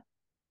 na-interrupt kita.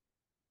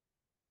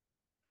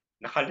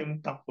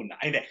 Nakalimutan ko na.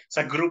 Ay, hindi,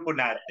 sa grupo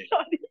natin,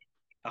 Sorry.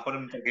 ako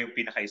naman talaga yung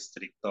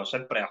pinaka-stricto.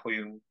 Siyempre, ako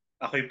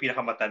yung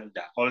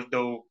pinakamatanda.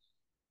 Although,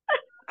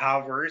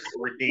 hours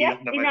or day Yes,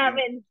 lang naman yung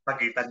inamin.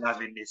 pagitan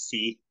namin ni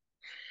C.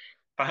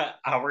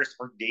 Hours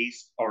or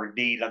days or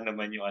day lang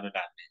naman yung ano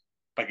namin,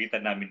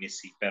 pagitan namin ni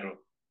C.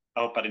 Pero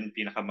ako pa rin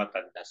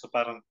pinakamatanda. So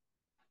parang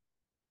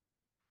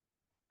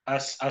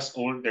as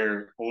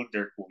older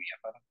kuya,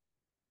 parang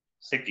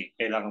sige,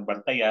 kailangan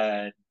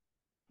bantayan,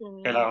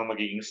 Hmm. kailangan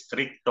magiging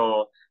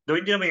stricto. Though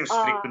hindi naman yung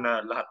stricto Ah, na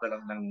lahat na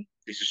lang ng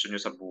desisyon nyo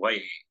sa buhay,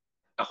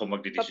 ako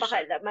magdidesisyon.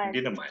 papakailaman.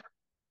 Hindi naman.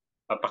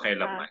 Ah,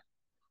 Papakailaman.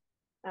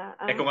 ah,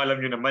 Eh ah. kung alam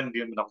nyo naman,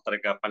 hindi naman ako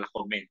talaga pala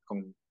comment.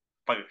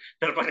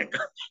 Pero pag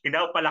hindi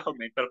ako pala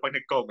comment, pero pag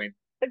nag-comment,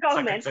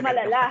 Nag-comment, sagad-sagad naman.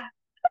 malala.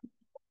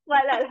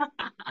 Malala.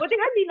 Buti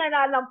nga di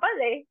nananampal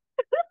eh.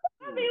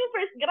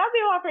 Grabe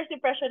yung mga first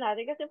impression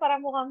natin kasi parang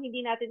mukhang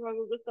hindi natin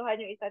magugustuhan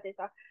yung isa't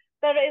isa.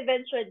 Pero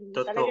eventually,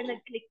 talaga Totoo.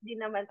 nag-click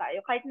din naman tayo.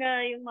 Kahit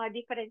na yung mga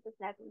differences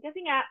natin. Kasi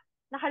nga,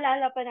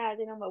 nakalala pa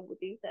natin ng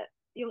mabuti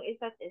yung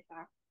isa't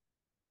isa.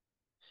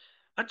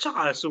 At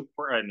saka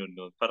super ano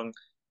no, parang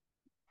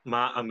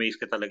ma-amaze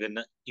ka talaga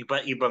na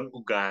iba-ibang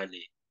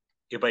ugali,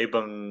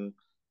 iba-ibang,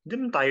 hindi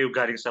naman tayo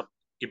galing sa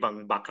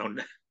ibang background,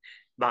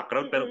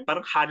 pero Mm-mm.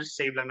 parang halos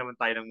same lang naman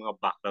tayo ng mga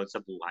background sa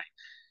buhay.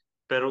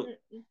 Pero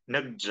Mm-mm.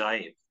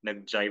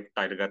 nag-jive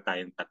talaga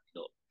tayong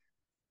tatlo,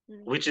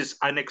 Mm-mm. which is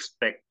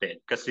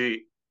unexpected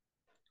kasi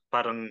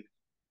parang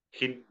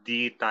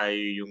hindi tayo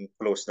yung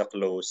close na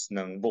close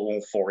ng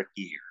buong fourth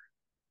year.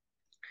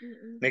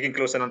 Mm-mm. Naging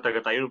close na lang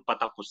talaga tayo nung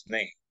patapos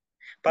na eh.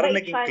 Parang By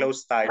naging chance.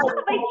 close tayo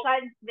Basta by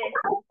chance din.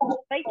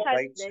 By chance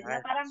by din. Na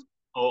chance.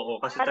 Oo,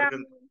 kasi parang,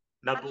 talagang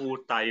nabuo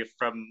tayo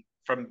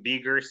from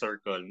bigger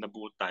circle,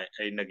 nabuo tayo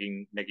ay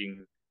naging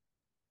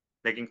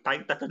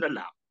tayong tatlo na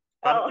lang.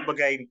 Parang oh,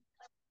 kumbaga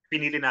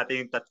pinili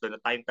natin yung tatlo na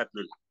tayong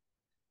tatlo lang.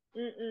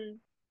 mm-mm.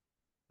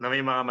 Na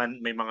may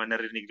mga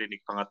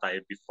narinig-rinig pa nga tayo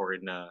before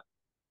na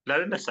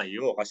lalo na sa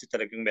iyo kasi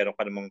talagang meron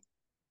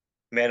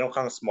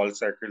kang small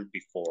circle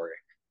before.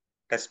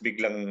 Tapos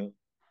biglang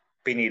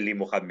pinili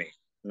mo kami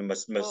na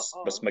mas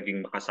Oo. maging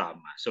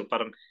makasama. So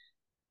parang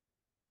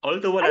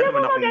although wala Alam mo,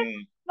 naman akong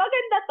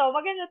maganda to.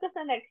 Maganda to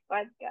sa next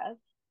podcast.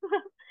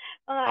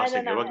 Mga ano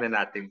sige, wag naman. na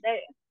natin.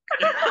 Eh,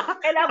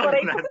 wag na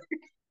elaborate. natin.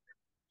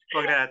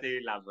 Wag na natin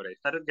elaborate.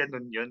 Pero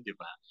ganun yun, di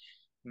ba?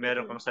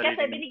 Meron Mm-mm. kang Kasi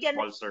sariling binigyan,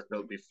 small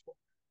circle before.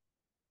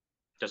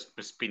 Just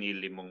mas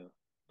pinili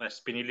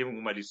mong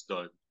umalis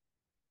doon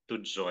to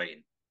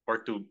join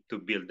or to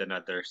build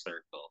another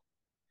circle.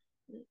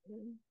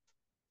 mm-mm.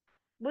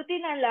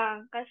 Buti na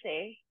lang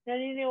kasi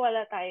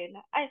naniniwala tayo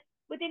na,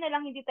 buti na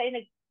lang hindi tayo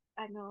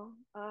ano,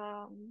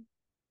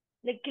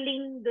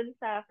 nag-cling dun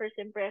sa first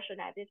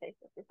impression natin sa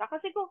isa't isa.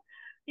 Kasi kung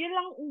yun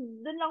lang,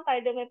 dun lang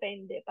tayo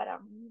dumepende,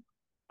 parang,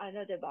 ano,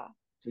 'di ba?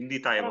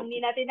 Hindi tayo Parang mabuti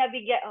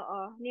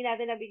hindi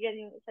natin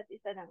nabigyan yung isa't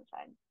isa ng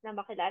chance na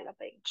makilala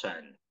pa yung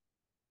dyan.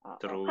 oo.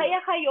 True. Kaya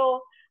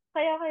kayo,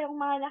 kaya kayong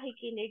mga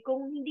nakikinig,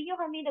 kung hindi nyo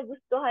kami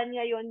nagustuhan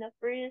ngayon na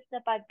first na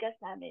podcast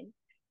namin,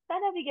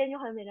 sana bigyan nyo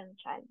kami ng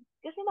chance.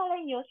 Kasi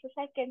malay nyo, sa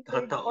second,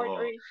 third, fourth,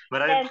 or Totoo.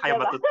 Marami pa 10th, kayong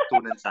diba?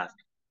 matututunan sa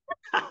akin.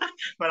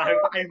 Marami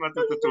pa kayong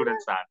matututunan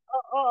sa akin.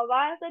 Oo,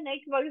 baka sa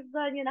next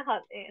magustuhan nyo na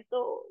kami.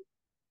 So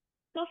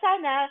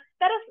sana,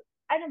 pero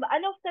ano ba,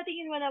 ano sa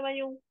tingin mo naman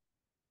yung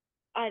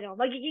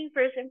magiging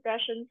first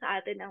impression sa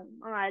atin ng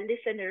mga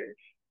listeners?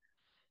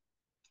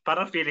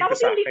 Parang feeling ko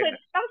sa akin,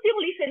 Tapos yung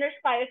listeners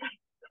tayo.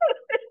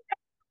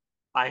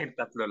 tayong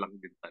tatlo lang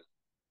din pala.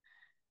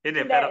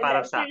 Hindi, Hindi, pero hindi,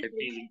 parang sa akin, seriously.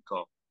 feeling ko,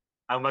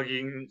 ang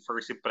maging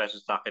first impression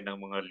sa akin ng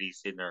mga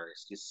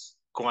listeners is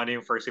kung ano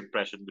yung first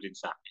impression mo din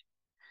sa akin.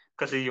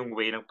 Kasi yung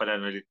way ng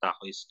pananalita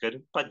ko is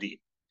ganun pa din.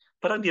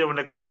 Parang hindi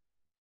naman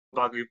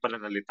nagbago yung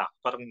pananalita ko.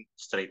 Parang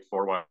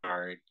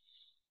straightforward,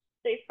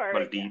 Straightforward ka.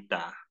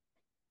 maldita.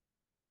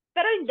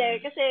 Pero hindi,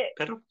 kasi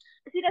Pero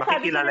sinasabi ko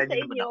makikilala na sa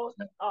niyo naman inyo, ako.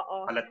 oo.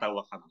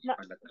 Palatawa kami. Ma-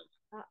 Palatawa.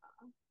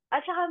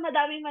 at saka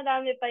madami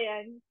pa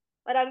yan.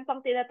 Marami pang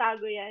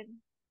tinatago yan.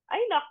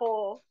 Ay,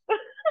 nako.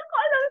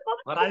 Alam ko,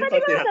 kung Marami pwede pang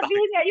ko na tinatawag.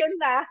 sabihin ngayon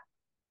na.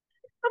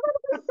 Kung pwede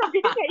ko na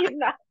sabihin ngayon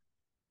na.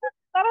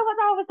 Para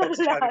matapos At ang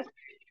saka lahat.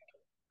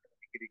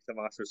 nakikinig sa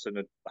mga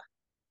susunod pa.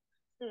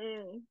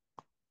 Mm.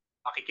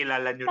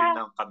 Makikilala niyo rin Sa,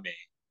 lang kami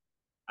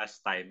as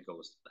time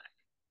goes by.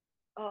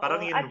 oo.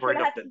 Parang At yung sa word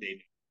of lahat, the day,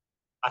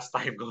 as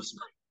time goes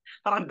by.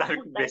 Parang dami as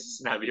kong time, beses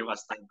sinabi yung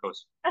as time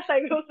goes by. as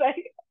time goes by.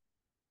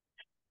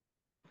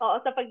 Oo,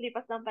 sa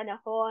paglipas ng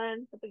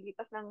panahon, sa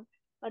paglipas ng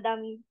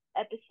madaming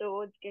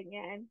episodes,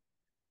 ganyan.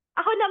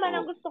 Ako naman,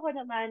 ang Oh. gusto ko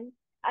naman,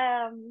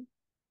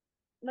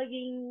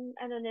 maging,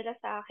 nila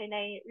sa akin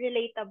ay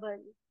relatable.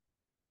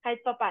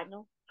 Kahit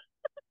papano.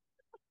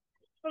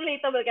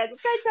 Relatable kahit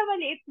sa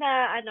maliit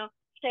na,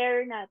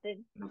 share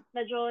natin.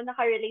 Medyo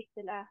nakarelate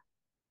sila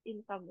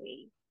in some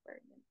way.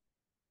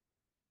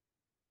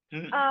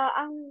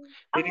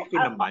 Pilit ko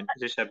naman,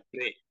 kasi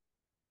syempre,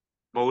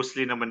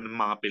 mostly naman ng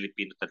mga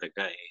Pilipino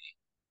talaga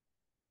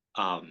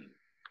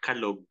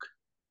kalog.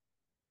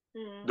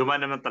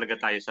 Dumaan naman talaga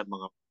tayo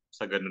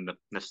sa ganun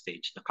na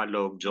stage, na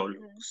kalog,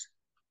 jologs.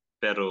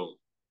 Pero,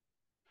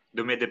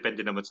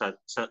 dumedepende naman sa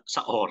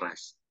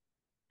oras.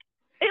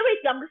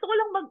 Wait lang. Gusto ko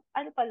lang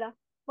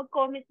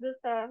mag-comment doon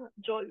sa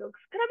Jologs.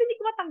 Grabe, hindi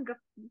ko matanggap.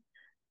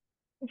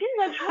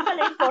 Ginudge mo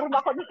pala yung forma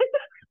ko doon.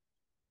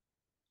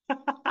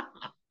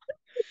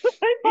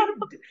 Ay,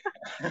 forma.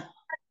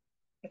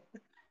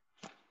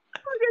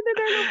 Maganda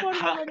na yung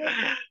forma ko doon.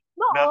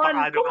 Noon,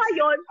 kung kasi,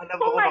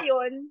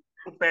 ngayon,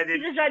 kung pwede,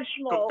 i-judge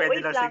kung mo. pwede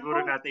Wait lang lang. siguro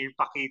natin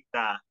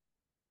ipakita,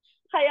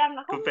 Kaya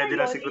nga, kung kung pwede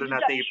lang ngayon, siguro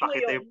natin i-judge mo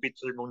ipakita yun. yung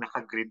picture mong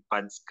naka-green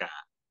pants ka,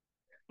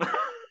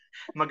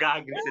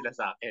 mag-a-agree sila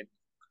sa akin.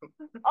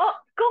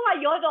 Kung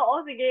ngayon, oo,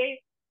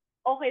 sige.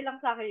 Okay lang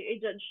sa akin yung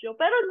i-judge nyo.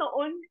 Pero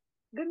noon,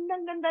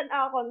 gandang-ganda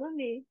na ako noon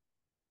eh.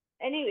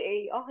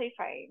 Anyway, okay,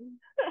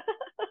 fine.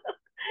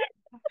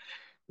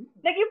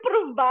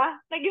 Nag-improve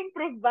ba?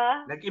 Nag-improve.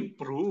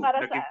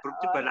 Para sa, Nag-improve.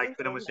 Diba, lagi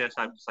ko naman nag-improve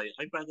sinasabi na. sa'yo,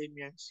 ay, bagay mo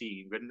yan,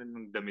 ganun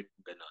ng damit mo,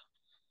 gano'n.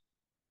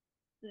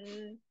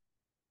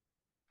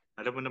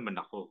 Alam mo naman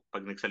ako,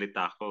 pag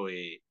nagsalita ako,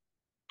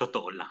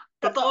 totoo lang.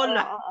 Totoo Totoo,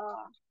 lang!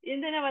 oo. Yun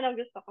din naman ang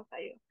gusto ko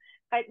sa'yo.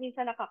 Kahit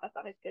minsan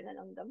nakakasakit ka na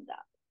ng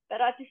damdamin.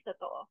 Pero at least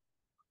totoo.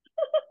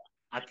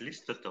 At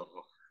least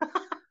totoo.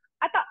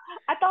 At,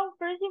 at ang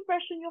first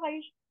impression nyo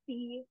kay C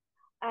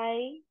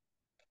ay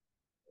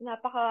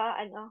napaka,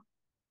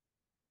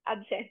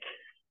 absent.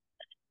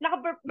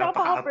 Napaka-perfect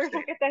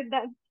Napaka-upset.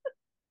 attendance.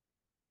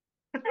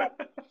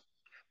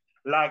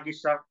 Lagi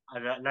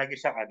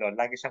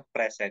siyang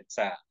present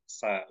sa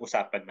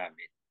usapan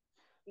namin.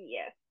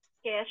 Yes.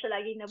 Kaya siya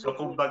lagi So, nabubuli.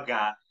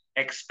 kumbaga,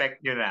 expect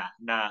nyo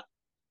na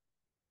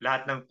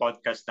lahat ng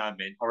podcast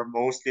namin, or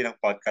mostly ng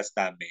podcast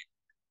namin,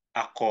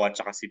 ako at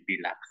saka si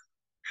Bila.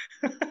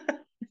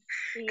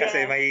 Kasi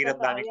Yes, mahirap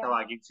totoo namin yan.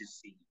 tawagin si C.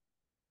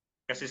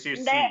 Kasi si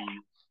C, Hindi.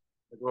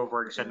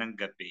 nag-work siya ng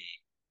gabi.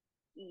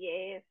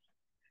 Yes.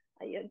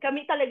 Ayun.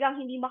 Kami talagang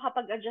hindi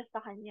makapag-adjust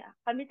sa kanya.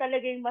 Kami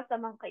talaga yung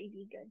masamang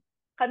kaibigan.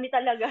 Kami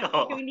talaga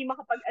yung hindi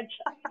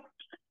makapag-adjust.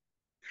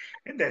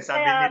 Hindi,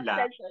 sabi Kaya, nila,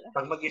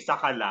 pag mag-isa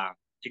ka lang,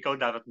 ikaw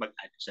dapat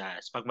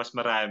mag-adjust. Pag mas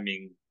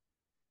maraming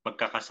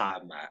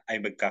magkakasama,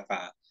 ay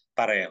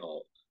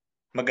magkakapareho,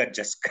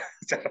 mag-adjust ka.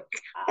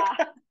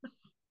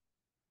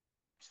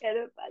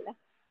 Ganun pala.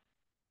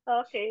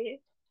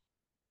 Okay.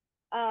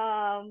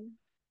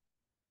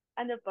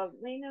 Ano pa?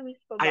 May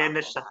na-miss pa ba Ayan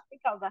na ako? siya.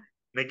 Ikaw ba?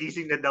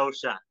 Nagising na daw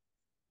siya.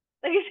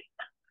 Nagising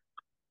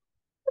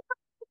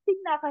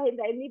na ka,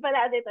 hindi pa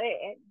natin ito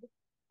i-end.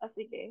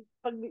 Sige.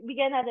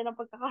 Pagbigyan natin ng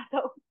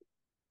pagkakataon.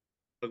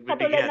 Katulad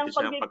Pagbibigyan ng natin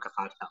siya ng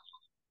pagkakataon.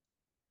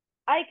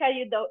 Ay,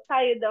 kayo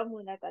daw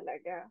muna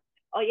talaga.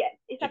 Yeah.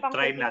 Isa pang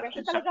I-try first natin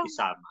impression. siyang Talagang,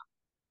 isama.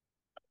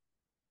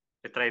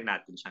 I-try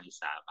natin siyang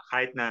isama.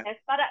 Kahit na yes,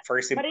 para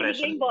first marinig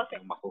impression yung lang boses.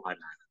 yung makuha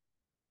natin.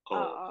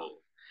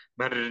 Oo.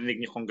 Maririnig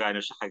niyo kung gaano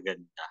siya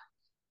kaganda.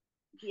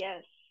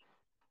 Yes.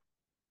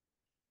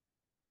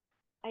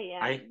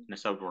 Ayan. Ay,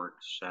 nasa work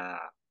siya.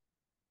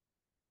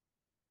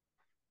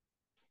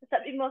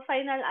 Sabi mo,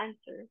 final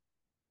answer.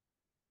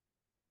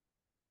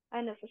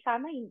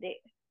 Sasama, hindi.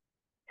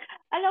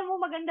 Alam mo,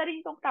 maganda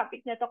rin tong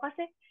topic na to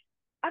kasi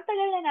ang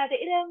tagal na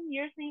natin, ilang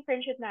years na yung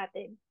friendship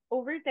natin?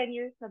 Over 10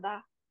 years na ba?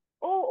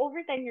 Oo,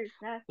 over 10 years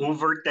na.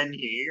 Over 10 At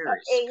years.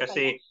 A pala.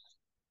 Kasi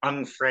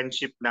ang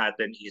friendship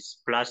natin is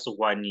plus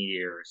 1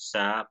 year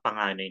sa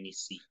panganay ni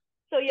C.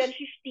 So, yan,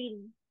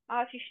 15.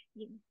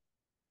 15.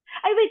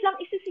 Ay, wait lang,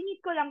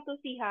 isisingit ko lang to,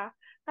 si ha.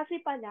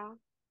 Kasi pala,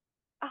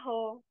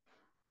 ako,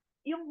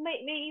 yung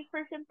may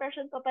first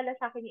impression pa pala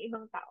sa akin yung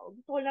ibang tao.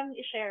 Gusto ko lang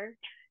i-share.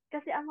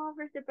 Kasi ang mga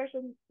first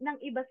impression ng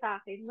iba sa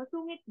akin,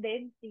 masungit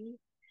din, si.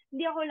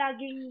 Hindi ako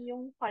laging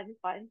yung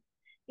fun-fun.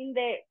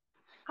 Hindi.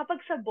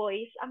 Kapag sa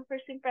boys, ang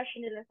first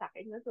impression nila sa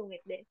akin, masungit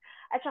din.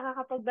 At saka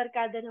kapag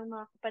barkada ng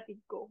mga kapatid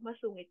ko,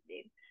 masungit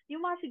din.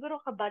 Yung mga siguro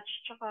kabatch,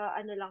 tsaka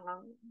ano lang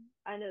ang,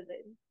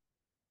 din,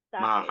 sa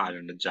akin. Makakaano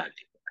na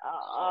jolly.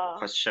 Oo, Oo.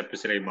 kasi syempre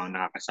sila yung mga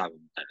nakakasama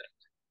mo talaga.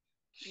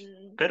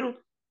 Mm, Pero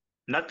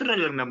natural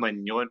lang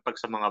naman yun pag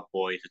sa mga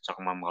boys at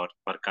saka mga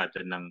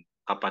barkada ng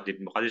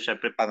kapatid mo. Kasi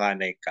syempre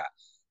panganay ka.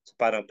 So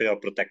parang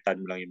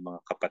pinoprotektan mo lang yung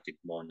mga kapatid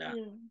mo na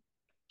mm,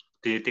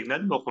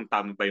 tinitignan mo kung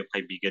tama ba yung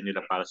kaibigan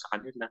nila para sa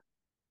kanila.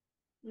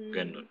 mm,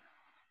 Ganun.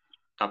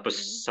 Tapos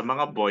mm. sa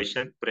mga boys,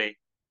 syempre,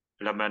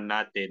 alam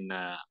natin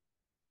na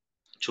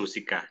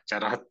choosy ka.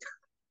 Charot.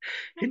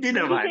 Hindi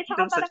naman. Hindi, Hindi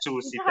naman sa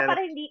choosy. tsaka Pero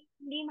parang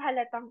hindi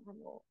halatang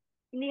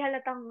hindi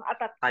halatang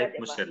atat ka, type di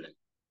mo ba? sila.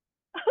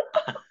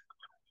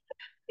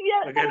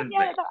 Parang Ganun hindi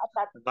ba eh. halatang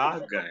atat.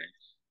 Bagay.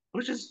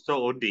 Which is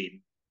so din.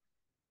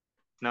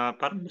 Na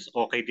parang mas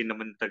okay din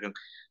naman talagang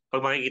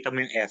pag makikita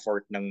mo yung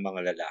effort ng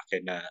mga lalaki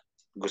na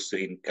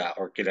gustuin ka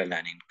or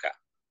kilalanin ka.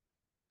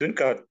 Doon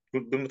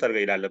mo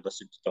talaga ilalabas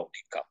yung totoong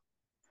ikaw.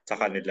 Sa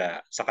Mm. kanila,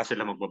 saka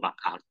sila magbaback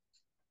out.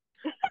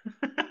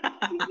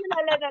 Yung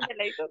kilala na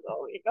nila ito.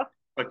 So, ikaw.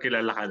 Pag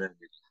kilala ka na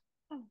nila.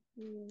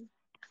 Hmm.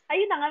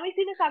 Ayun na nga, may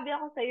sinasabi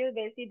ako sa'yo,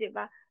 Bessie, di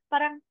ba?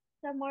 Parang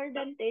sa more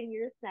than 10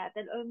 years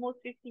natin,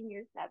 almost 15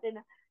 years natin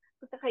na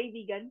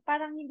pagkakaibigan,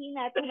 parang hindi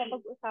natin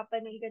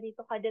napag-usapan ng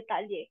ganito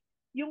kadetalye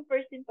yung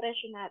first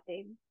impression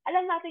natin.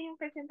 Alam natin yung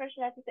first impression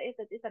natin sa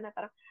isa't isa na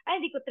parang,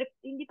 ay,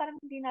 hindi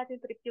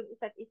natin trip yung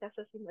isa't isa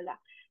sa simula.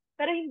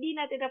 Pero hindi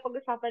natin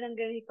napag-usapan ng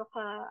ganito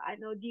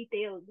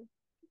detailed.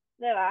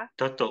 Di ba?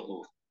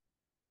 Totoo.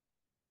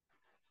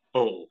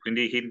 Oo,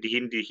 hindi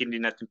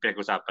natin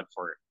pinag-usapan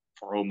for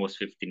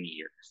almost 15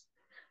 years.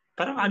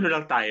 Parang ano Mm.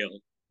 lang tayo,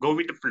 go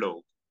with the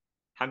flow.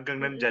 Mm-mm. Hanggang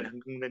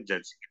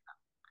nandyan. Sige.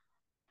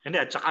 Hindi,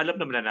 at saka alam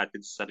naman na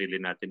natin sa sarili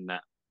natin na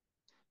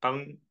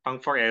pang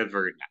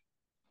forever na.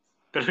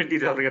 Pero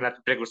hindi talaga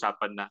natin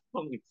pinag-usapan na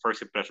pang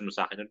first impression mo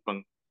sa akin, ano pang,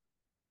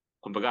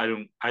 kumbaga,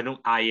 anong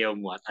ayaw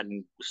mo at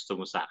anong gusto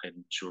mo sa akin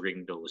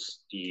during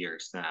those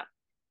years na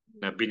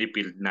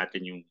binibuild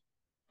natin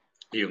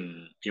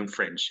yung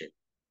friendship.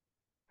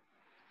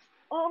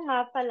 Oo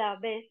nga pala,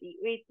 Bessie.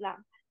 Wait lang.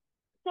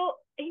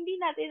 So,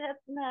 hindi natin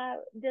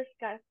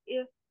na-discuss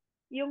if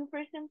yung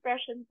first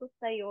impression ko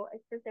sa'yo at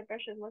first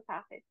impression mo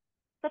sa akin.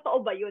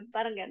 Totoo ba yun?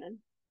 Parang ganun.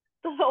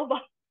 Totoo ba?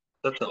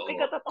 May Totoo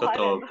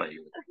katotohanan ba? pa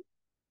yun.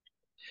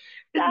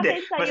 Sa Hindi,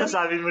 akin, sa'yo,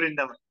 masasabi mo rin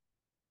naman,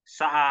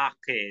 sa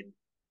akin,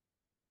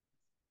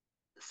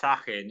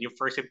 yung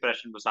first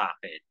impression mo sa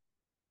akin,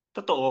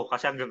 totoo,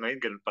 kasi hanggang ngayon,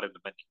 ganun pa rin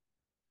naman.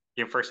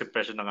 Yung first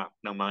impression ng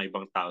mga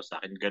ibang tao sa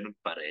akin, ganun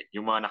pa rin.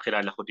 Yung mga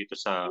nakilala ko dito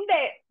sa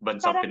hindi.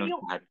 bansang Parang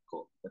pinuntahan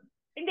ko.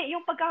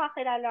 yung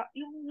pagkakakilala,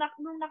 nung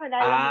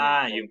nakilala mo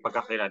na ako. Yung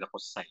pagkakilala ko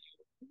sa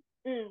iyo.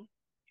 Mm.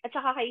 At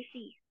saka kay C.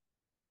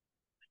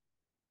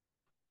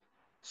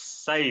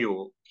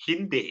 Sa'yo,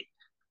 hindi.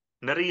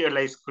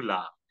 Na-realize ko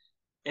lang,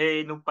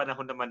 nung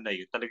panahon naman na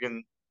yun,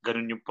 talagang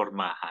ganun yung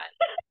pormahan.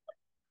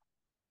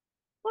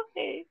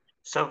 Okay.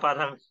 So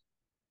parang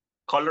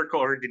color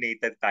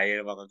coordinated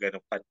tayo ng mga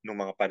ganun nung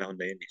mga panahon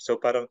na yun eh. So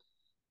parang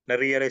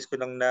na-realize ko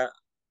lang na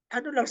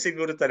ano lang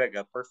siguro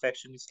talaga,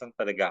 perfectionist lang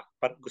talaga.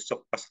 Parang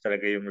gusto ko kasi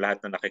talaga yung lahat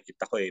na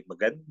nakikita ko eh.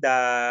 Maganda,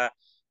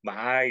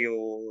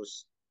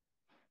 maayos.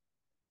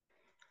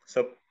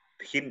 So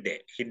hindi,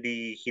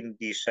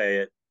 hindi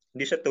siya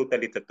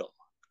totally totoo.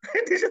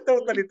 Hindi siya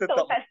totally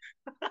totoo. Total.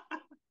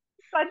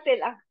 Konti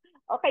lang.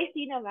 Okay,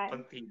 C naman.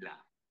 Pagtila.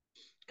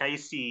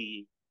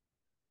 Kasi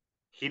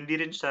hindi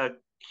rin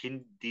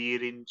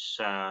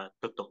siya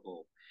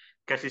totoo.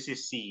 Kasi si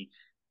C,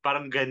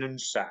 parang ganun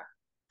siya.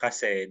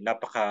 Kasi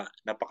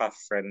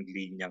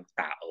napaka-friendly niyang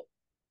tao.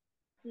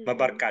 Mm-mm.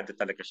 Mabarkada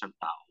talaga siyang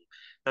tao.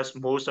 Tapos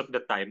most of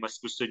the time, mas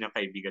gusto niyang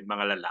kaibigan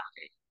mga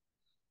lalaki.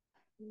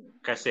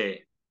 Mm.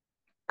 Kasi,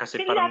 kasi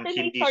Feel parang natin may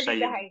hindi story siya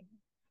yung, behind.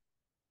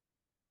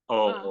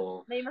 oo,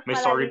 May mas may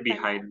story malalim pala.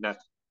 behind na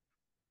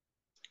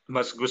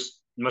mas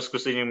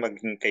gusto niyang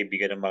maging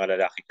kaibigan ng mga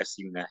lalaki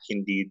kasi na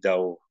hindi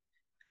daw,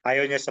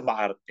 ayaw niya sa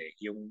maarte,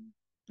 yung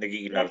Less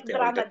nag-iinarte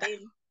all the drama time.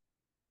 din.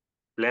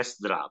 Less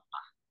drama.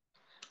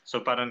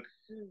 So parang,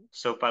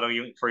 Mm.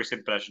 yung first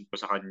impression ko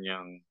sa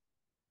kanyang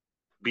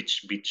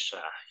beach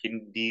siya.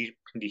 Hindi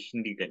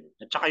ganun.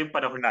 At saka yung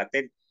panahon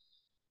natin,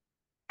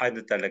 ano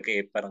talaga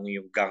parang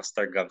yung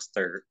gangster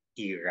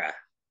era.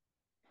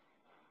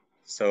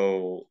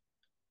 So,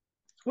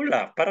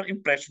 wala. Parang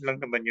impression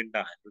lang naman yun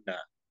na,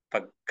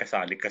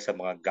 pagkasali ka sa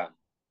mga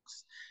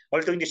gangs.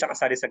 Although hindi siya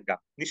kasali sa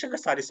gang, hindi siya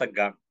kasali sa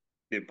gang,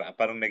 'di ba?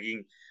 Parang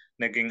naging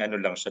ano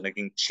lang siya,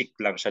 naging chick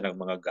lang siya ng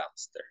mga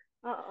gangster.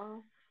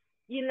 Oo.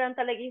 Yun lang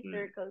talaga yung Mm.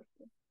 circles.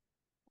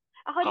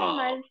 Ako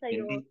naman Hindi,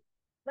 sa'yo,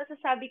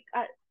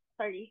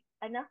 sorry,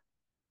 ano?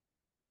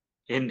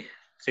 hindi,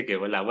 sige,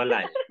 wala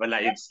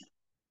yun si.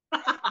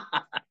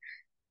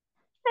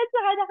 At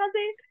saka na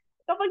kasi,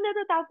 kapag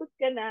natatapos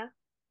ka na,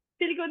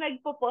 feel ko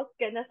nagpo-post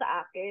ka na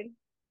sa akin.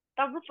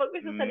 Tapos pag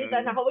may sasalita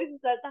na Mm. ako, may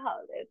sasalita ka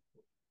ulit.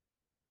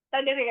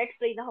 Tanda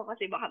explain ako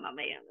kasi baka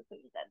mamaya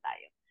masalita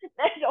tayo.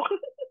 Pero,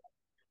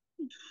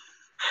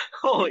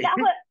 Hoy. hindi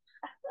ako,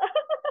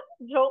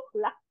 joke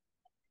lang.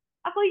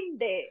 Ako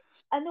hindi.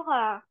 Ano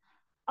ka,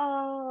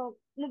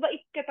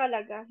 mabait ka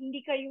talaga.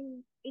 Hindi ka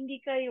yung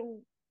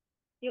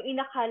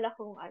inakala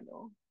kong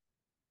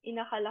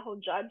inakala ko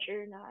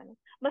judger na ano.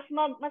 Mas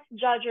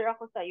judger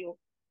ako sa'yo.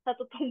 Sa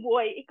totoong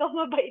buhay, ikaw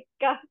mabait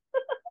ka.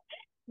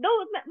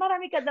 Though,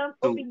 marami ka daw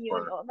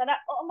opinion, Super.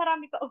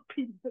 marami ka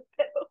opinion.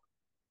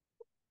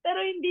 Pero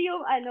hindi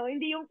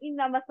yung in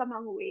a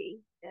masamang way.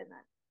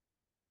 Ganun.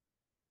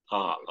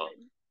 Oo.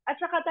 At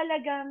saka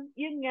talagang,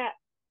 yun nga,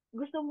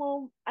 gusto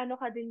mo, ano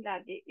ka din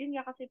lagi. Yun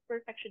nga kasi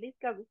perfectionist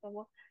ka, gusto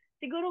mo.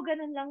 Siguro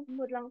ganun lang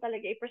mo lang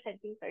talaga i-present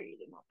yung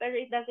sarili mo. Pero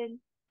it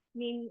doesn't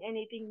mean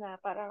anything na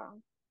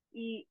parang,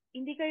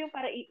 hindi kayo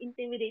para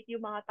i-intimidate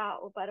yung mga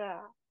tao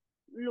para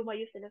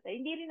lumayo sila sa'yo.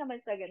 Hindi rin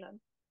naman sa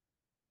ganun.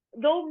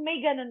 Though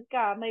may ganun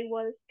ka, may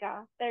walls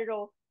ka,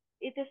 pero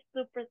it is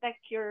to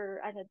protect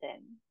the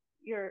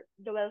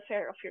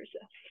welfare of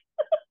yourself.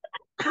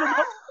 Ano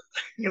ba?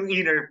 Yung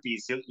inner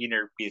peace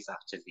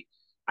actually.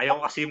 Ayaw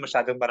kasi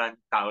masyadong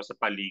maraming tao sa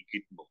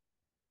paligid mo.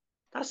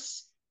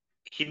 Tapos,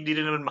 hindi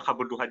na naman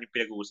makabuluhan yung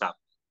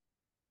pinag-uusapan.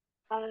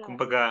 Ah,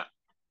 Kumbaga,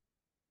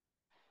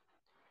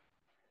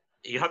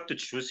 you have to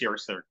choose your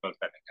circle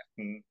talaga.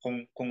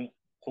 Kung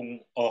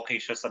okay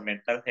siya sa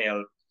mental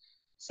health,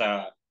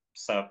 sa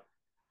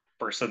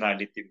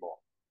personality mo,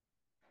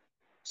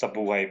 sa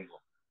buhay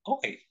mo,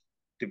 okay.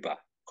 'Di ba?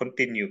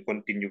 Continue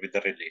with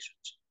the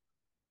relationship.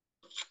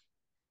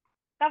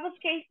 tapos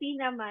kay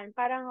C naman,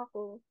 parang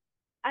ako,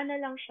 ano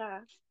lang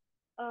siya,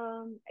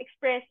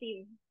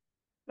 expressive.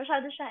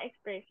 Masyado siya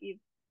expressive.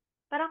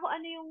 Parang kung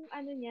ano yung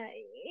ano niya,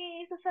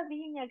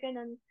 sasabihin niya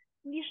ganun.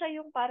 Hindi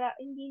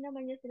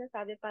naman niya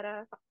sinasabi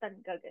para saktan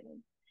ka,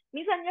 ganun.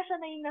 Minsan nga siya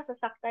na yung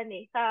nasasaktan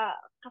sa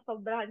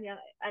kasobrahan niya,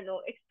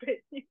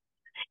 expressive.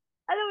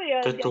 Alam mo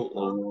yun, gets Totoo.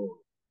 mo?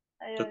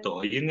 Ayun. Totoo.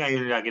 Yun nga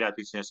yung lagi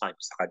natin sinasabi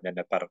sa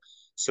kanya na parang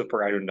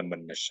super ano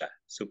naman na siya.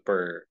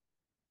 Super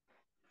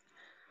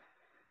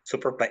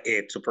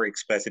bait, super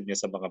expressive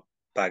niya sa mga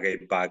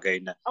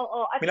bagay-bagay na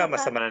Oo, at saka,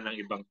 minamasama na ng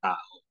ibang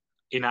tao. oo,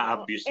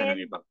 Ina-abuse na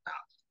ng ibang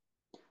tao.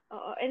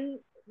 and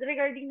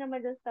regarding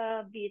naman dun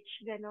sa beach,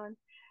 ganon,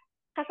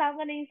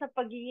 kasama na yun sa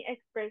pagiging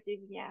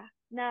expressive niya,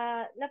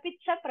 na lapit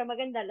siya, para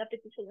maganda, lapit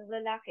siya ng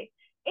lalaki.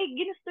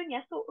 Ginusto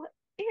niya, so,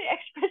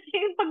 express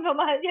niya yung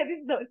pagmamahal niya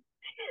rin doon.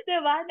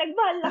 Diba?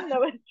 Nagmahal lang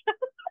naman siya.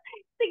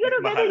 Siguro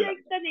Nagmahal ganun yung lang.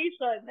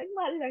 explanation.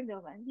 Nagmahal lang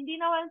naman. Hindi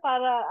naman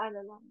para, ano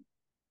lang,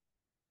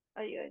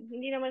 ayun,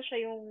 hindi naman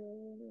siya yung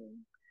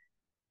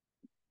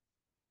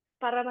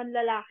para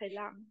manlalaki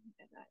lang.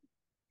 Ganun.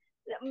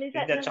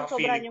 Minsan, Hindi, at saka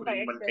nasosobrahan feeling ko yung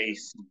rin naman kay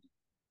pag-expressive. C.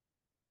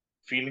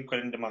 Feeling ko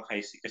rin naman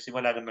kay C. Kasi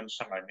wala naman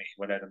siyang ano eh.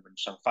 Wala naman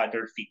siyang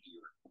father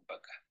figure.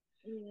 Kumbaga.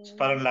 So,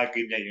 parang Mm, lagi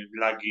niya yun.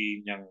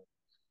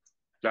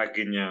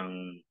 Lagi niyang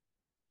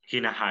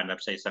hinahanap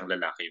sa isang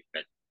lalaki yung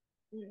ganun.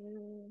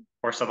 mm,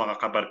 Or sa mga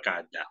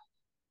kabarkada.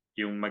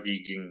 Yung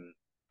magiging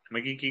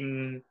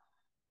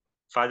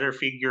father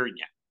figure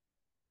niya.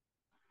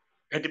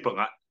 Eh di ba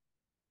nga,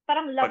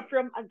 parang love pag,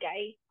 from a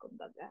guy,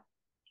 kumbaga.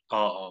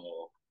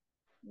 oo,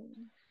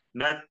 Mm.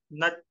 not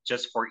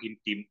just for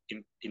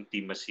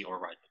intimacy or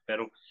what,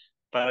 pero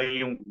parang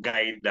yung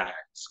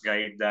guidance,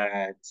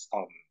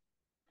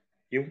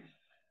 yung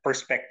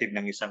perspective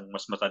ng isang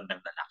mas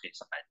matandang lalaki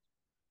sa kanya.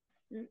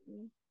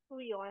 Mm. So,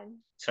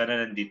 yun.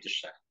 Sana nandito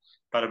siya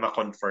para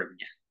ma-confirm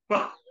niya.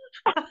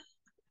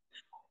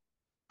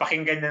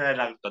 Pakinggan niya na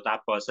lang to,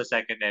 tapos sa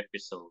second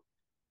episode,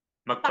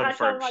 Saka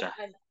siya mag-confirm siya.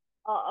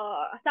 oo,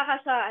 sa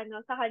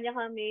kanya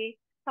kami,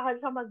 saka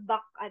siya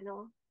mag-back,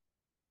 ano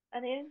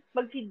yun?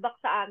 Mag-feedback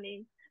sa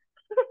amin.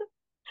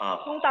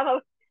 Kung Oo.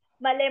 tama,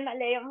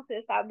 mali-mali yung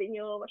sinasabi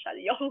niyo, masyado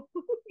yung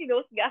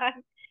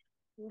hinusgahan.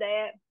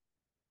 Hindi.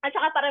 At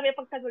saka para may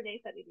pagtanggol niya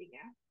yung sarili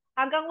niya.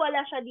 Hanggang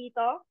wala siya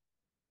dito,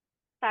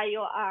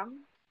 tayo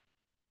ang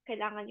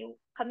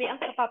kami ang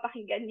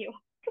kapapakinggan niyo.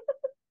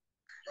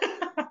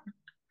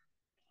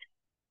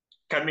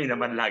 Kami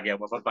naman lagi ang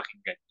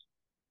mapapakinggan.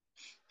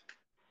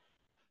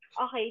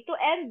 Okay, to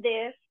end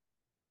this,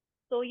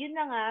 so yun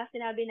na nga,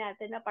 sinabi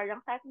natin na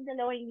parang sa ating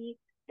dalawa hindi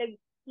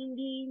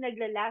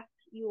naglalast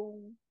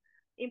yung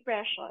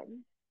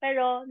impression.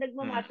 Pero Mm,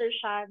 nagmamatter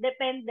siya,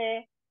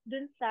 depende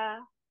dun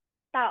sa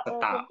sa tao,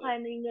 kung tao.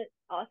 kanino,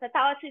 sa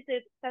tao at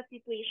sa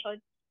situation,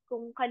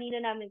 kung kanino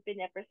namin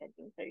pinapresent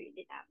yung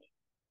sarili namin.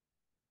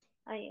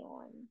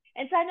 Ayun.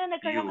 And sana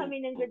nagkaroon You. kami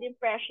ng good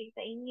impression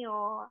sa inyo.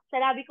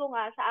 Sanabi ko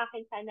nga sa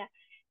akin, sana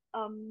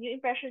yung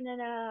impression niya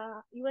na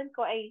iwan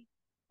ko ay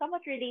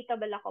somewhat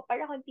relatable ako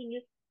para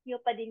continuous nyo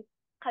pa din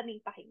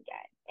kaming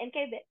pakinggan. And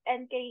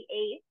kay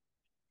A,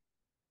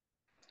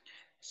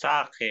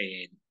 Sa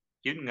akin,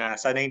 yun nga,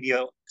 sana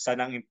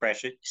ang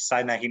impression,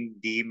 sana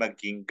hindi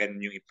maging ganun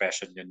yung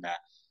impression nyo na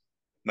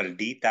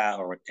maldita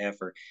or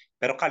whatever.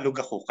 Pero kalug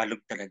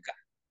talaga.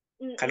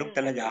 Kalug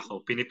talaga agree. ako,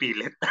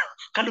 pinipilit.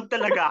 Kalug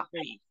talaga ako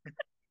eh.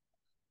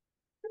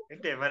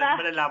 Hindi, Ah,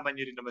 malalaman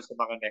nyo rin naman sa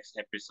mga next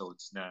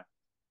episodes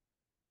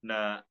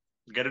na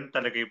ganun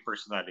talaga yung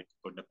personality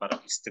ko na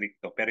parang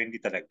stricto pero hindi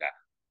talaga.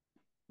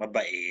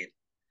 Mabait.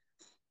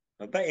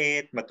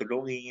 Mabait,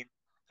 matulungin.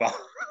 Wow.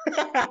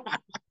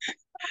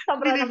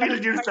 sobra naman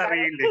Binibuild ang yung partner.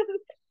 sarili. At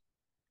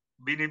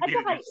Binibuild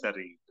saka, yung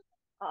sarili.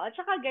 at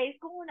saka guys,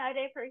 kung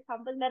kunwari, for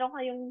example, meron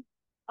kayong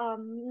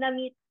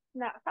na-meet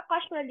na sa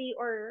casually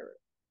or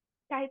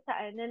kahit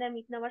saan na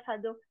na-meet na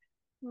masyadong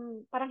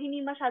parang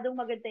hindi masyadong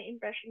maganda yung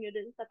impression nyo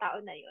dun sa tao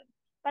na yun.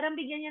 Parang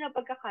bigyan niya ng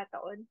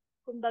pagkakataon.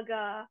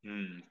 Kumbaga,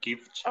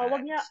 Give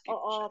wag niya, chance. Give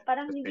oo, chance.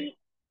 parang Kasi, hindi,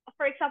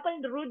 for example,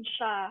 rude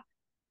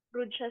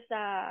siya sa,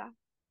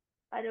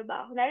 ano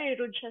ba, kunwari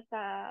rude siya sa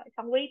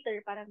isang waiter,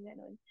 parang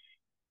ganun.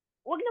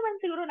 Wag naman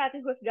siguro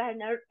natin husgahan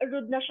na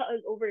rude na siya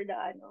all over the,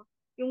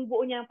 yung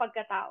buo niyang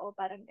pagkatao,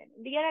 parang ganun.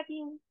 Bigyan natin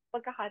yung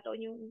pagkakataon,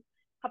 yung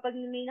kapag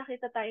may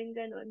nakita tayong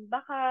ganun,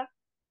 baka,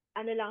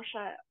 ano lang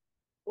siya,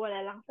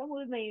 wala lang sa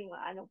mood, may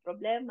mga anong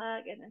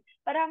problema, ganun.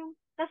 Parang,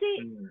 kasi,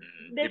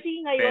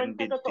 kasi ngayon,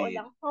 depende sa totoo din.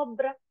 lang,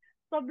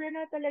 sobra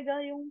na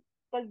talaga yung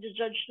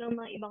pag-judge ng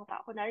mga ibang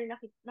tao. Kunwari,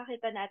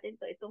 nakita natin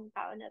to, itong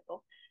tao na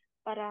to,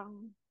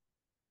 parang,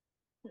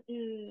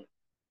 mm,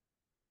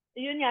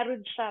 yun nga,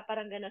 rude siya,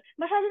 parang gano'n.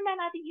 Masyado na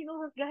natin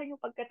hinuhusgahan yung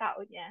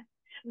pagkatao niya.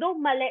 Though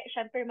mali,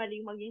 syempre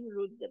mali maging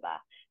rude, di ba?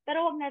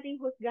 Pero wag nating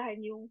husgahan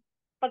yung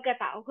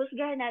pagkatao.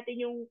 Husgahan natin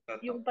yung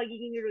Totoo.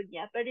 pagiging rude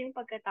niya, pero yung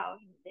pagkatao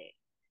hindi.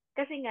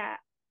 Kasi nga,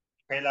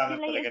 Kailangan yun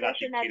lang yung talaga natin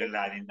impression natin sa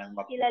kilalanin ng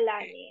mabuti.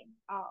 kilalanin.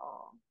 Oo.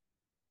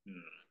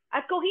 Hmm.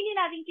 At kung hindi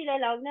natin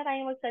kilala, huwag na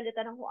tayong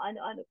magsalita ng kung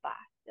ano-ano pa.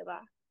 Di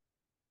ba?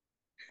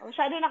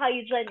 Masyado na kayo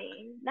dyan eh.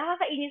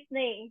 Nakakainis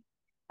na eh.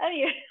 Ano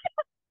yun?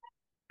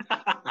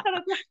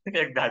 Charot lang.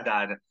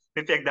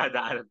 May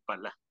pinagdadaanan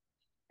pala.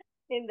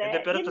 Hindi. Hindi,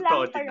 pero Yun lang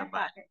totoo din para sa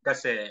naman. akin.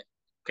 Kasi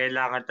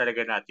kailangan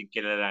talaga natin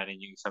kilalanin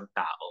yung isang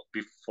tao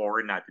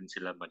before natin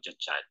sila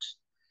ma-judge.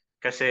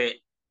 Kasi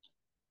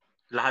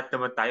lahat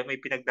naman tayo may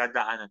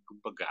pinagdadaanan,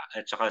 kumbaga.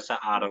 At saka sa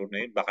araw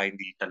na yun, baka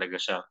hindi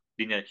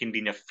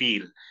niya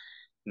feel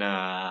na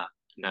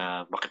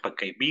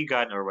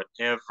makipagkaibigan or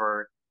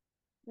whatever.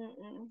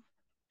 Mm-mm.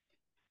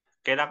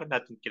 Kailangan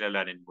natin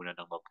kilalanin muna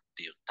ng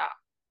mabuti yung tao.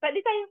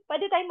 Pwede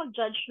tayong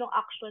mag-judge ng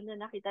action na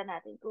nakita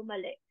natin kung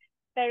mali.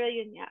 Pero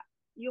yun nga,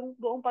 yung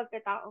buong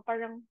pagkatao,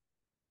 parang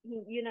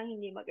yun ang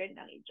hindi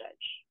magandang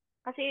i-judge.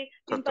 Kasi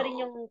yun pa rin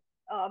Totoo. yung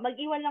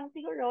mag-iwan lang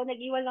siguro,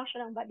 nag-iwan lang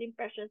siya ng bad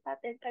impression sa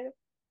atin. Pero,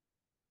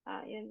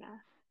 yun na.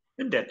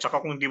 Hindi,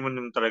 tsaka kung hindi mo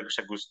naman talaga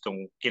siya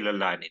gustong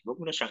kilalanin,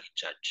 huwag mo na siyang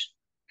i-judge.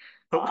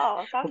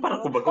 Oo, Parang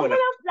tama. kumbaga Huwag mo lang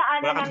wala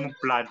plaanan ka ng, namang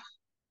plan,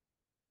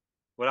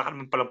 wala ka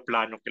namang palang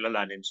planong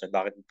kilalanin siya,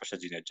 bakit mo pa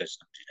siya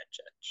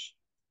ginajudge?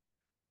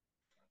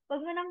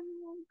 huwag mo nang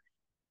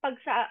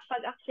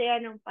pag-aksaya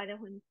ng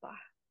panahon pa.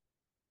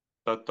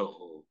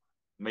 Totoo.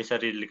 May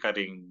sarili ka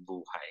ring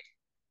buhay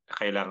na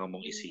kailangan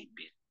mong Mm.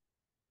 isipin.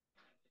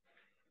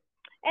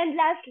 And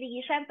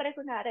lastly, syempre,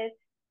 kunwari,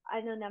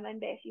 ano naman,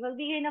 Bessie,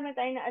 magbigay naman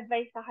tayo ng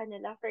advice sa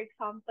kanila. For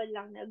example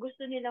lang, na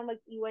gusto nilang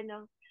mag-iwan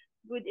ng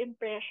good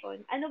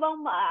impression. Ano bang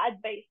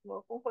maa-advise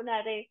mo? Kung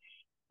kunwari,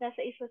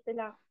 nasa isa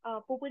sila,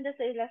 pupunta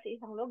sila sa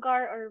isang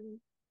lugar or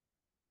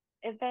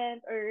event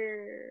or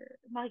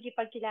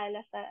makikipagkilala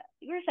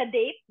siguro sa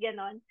date,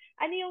 ganon.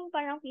 Ano yung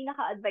parang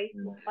pinaka-advice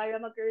mo para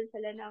magkaroon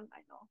sila ng,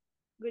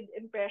 good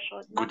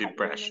impression, Good makaiwan ng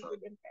impression.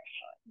 good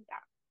impression?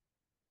 Yeah.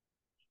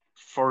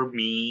 For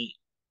me,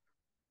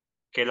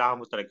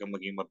 kailangan mo talaga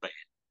maging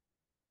mabait.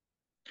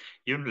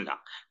 Yun lang.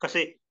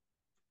 Kasi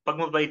pag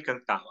mabait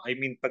kang tao, I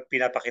mean, pag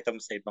pinapakita mo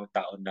sa ibang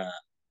tao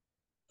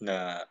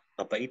na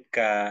mabait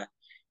ka,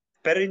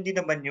 pero hindi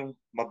naman yung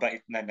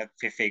mabait na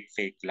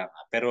nag-fake-fake lang.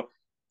 Pero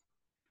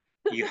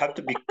you have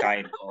to be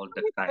kind all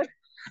the time.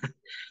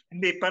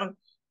 Hindi, parang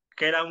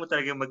kailangan mo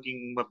talaga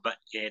maging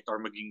mabait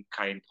or maging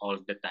kind all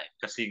the time.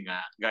 Kasi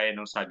nga, gaya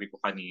ng sabi ko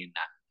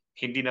kanina,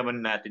 hindi naman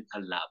natin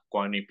alam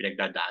kung ano yung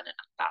pinagdadaanan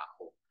ng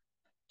tao.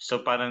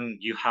 So parang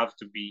you have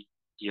to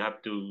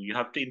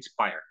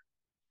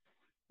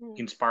Mm.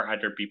 inspire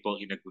other people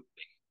in a good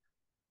way.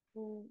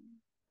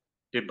 Mm.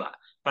 'Di ba?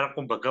 Parang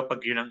kumbaga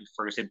pag yun ang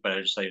first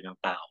impression sa'yo ng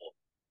tao,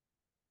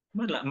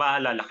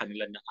 maalala ka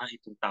nila na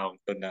itong taong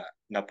to na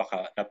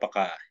napaka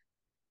napaka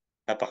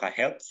napaka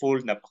helpful,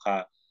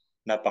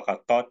 napaka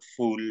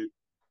thoughtful,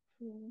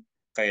 Mm.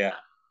 kaya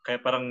kaya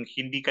parang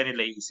hindi ka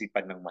nila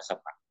iisipan ng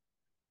masama.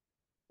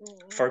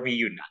 Mm. For me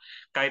yun na.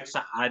 Kahit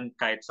saang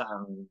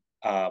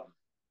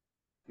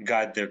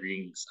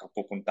gatherings ang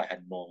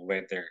pupuntahan mo,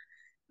 whether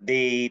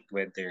date,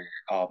 whether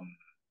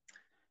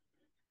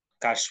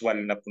casual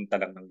na punta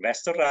lang ng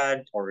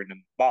restaurant or ng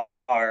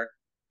bar,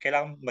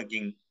 kailangan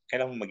maging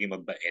Kailangan mo maging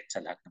mabait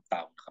sa lahat ng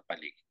taong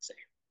nakapaligid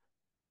sa'yo.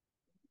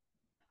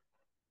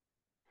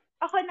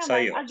 Ako naman,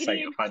 Sa'yo,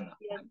 agree. paano?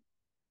 Yun.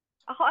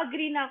 Ako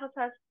agree na ako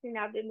sa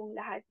sinabi mong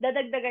lahat.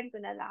 Dadagdagan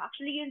ko na lang.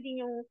 Actually, yun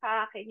din yung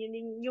sa akin. Yun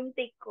din yung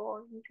take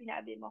ko, yung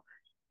sinabi mo.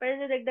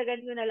 Pero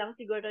dadagdagan ko na lang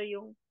siguro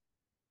yung,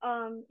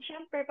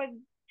 syempre, pag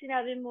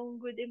sinabi mong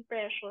good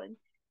impression,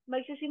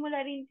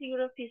 magsisimula rin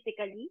siguro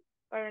physically.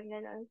 Parang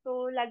gano'n.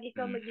 So, lagi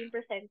kang Mm. maging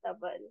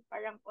presentable.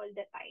 Parang all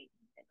the time.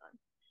 Gano'n.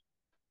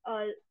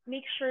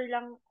 Make sure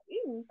lang,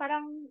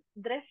 parang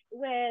dress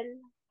well,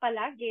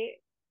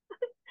 palagi.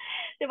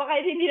 Diba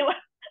kahit hindi naman,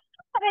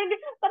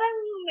 parang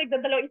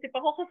nagdadalawang isip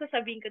ako kung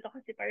sasabihin ko to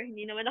kasi parang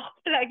hindi naman ako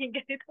palaging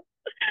ganito.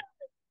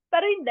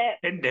 Pero hindi.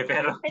 Hindi,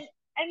 pero And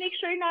I make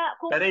sure na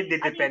kung pero hindi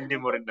ano yung depende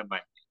mo suot. rin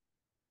naman.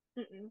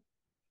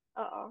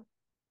 Oo.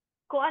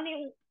 Kung ano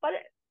yung,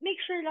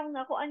 make sure lang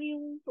na kung ano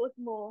yung suot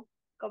mo,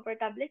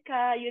 komportable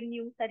ka, yun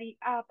yung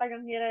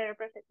parang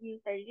nire-represent yung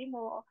sarili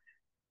mo,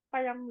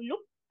 parang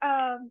look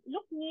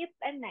neat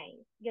and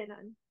nice,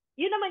 ganon.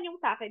 Yun naman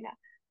yung sa akin na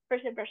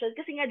first impression.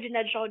 Kasi nga,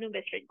 ginudge ako ng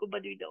best friend ko,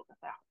 baduy daw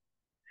kasi ako.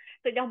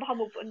 So, hindi ako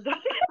makamove on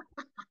doon.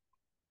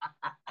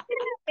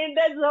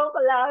 Hindi,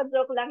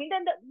 joke lang. Hindi,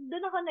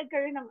 doon ako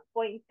nagkaroon ng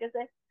point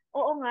kasi,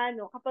 oo nga,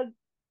 no, kapag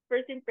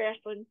first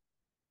impression,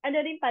 ano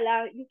rin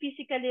pala, yung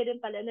physically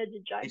rin pala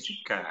na-judge.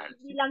 Physical.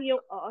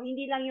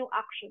 Hindi lang yung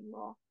action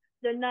mo.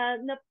 Doon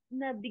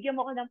nabigyan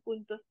mo ko ng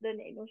puntos doon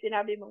nung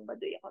sinabi mong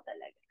baduy ako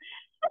talaga.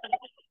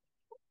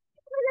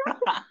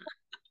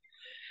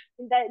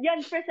 Yan,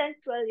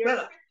 presents well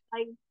yourself.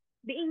 Like,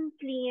 being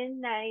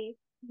clean, nice,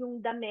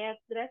 yung damit,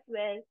 dress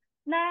well,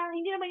 na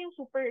hindi naman yung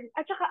super,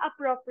 at saka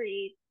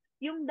appropriate.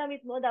 Yung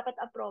damit mo dapat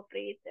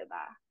appropriate,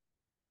 diba?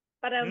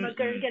 Para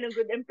magkaroon ka ng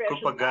good impression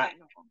Kumbaga, sa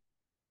ano.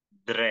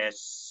 dress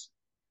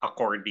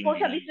accordingly. Kung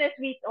sa business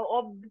meeting,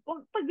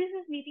 pag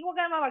business meeting, huwag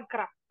ka naman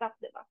mag-crop top,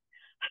 diba?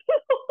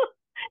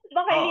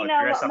 Baka hindi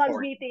na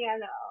mag-meeting,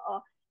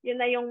 yun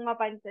na yung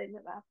mapansin,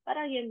 diba?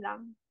 Parang yun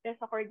lang. Dress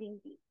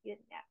accordingly.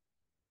 Yun nga.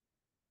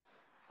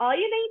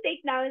 Yun na yung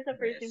take namin sa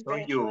first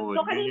impression.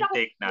 So, kanina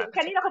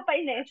ko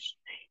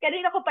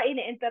pa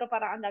ine pero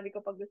parang ang dami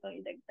ko pag gustong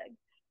idagdag.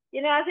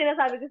 Yun na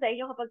sinasabi ko sa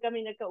inyo kapag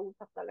kami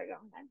nagkausap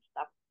talagang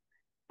non-stop.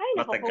 Ay,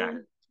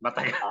 Matagal.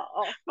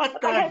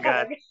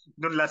 Matagal.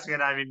 Nung last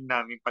nga namin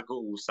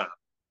pag-uusap,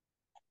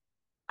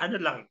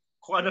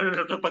 kung ano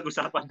lang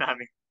pag-usapan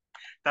namin.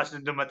 Tapos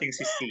nung dumating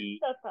si C,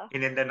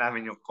 hinenda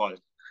namin yung call.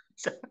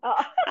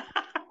 Oo.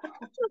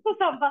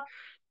 Sama.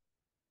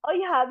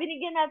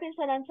 Binigyan natin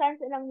siya ng chance,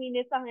 ilang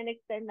minutes ang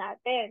in-extend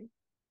natin.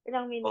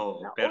 Ilang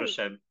minutes na. Pero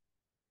siya,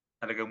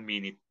 talagang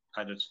minute,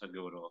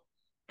 siguro,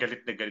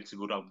 galit na galit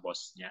siguro ang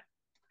boss niya.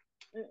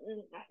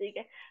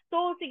 Sige.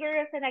 So,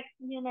 siguro sa next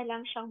niyo na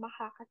lang siyang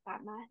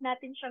makakasama.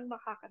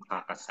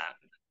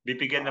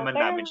 Bibigyan naman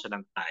namin siya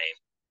ng time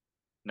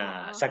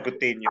na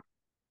sagutin yung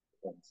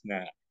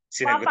na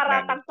sinagot namin.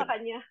 Paparatang sa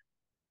kanya.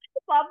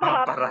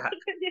 Paparatang sa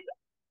kanya.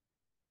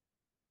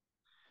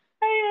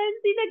 Ayun,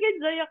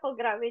 nag-enjoy ako.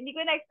 Grabe. Hindi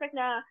ko na-expect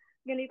na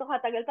ganito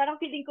katagal.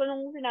 Parang feeling ko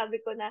nung sinabi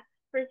ko na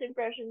first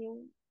impression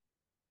yung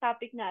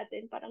topic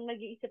natin. Parang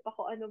nag-iisip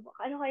ako, ano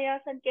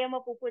kaya, saan kaya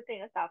mapupunta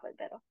yung usapan.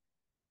 Pero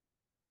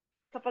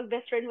kapag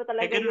best friend mo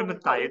talaga yung naman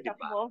tayo, kausap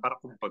diba? mo. Para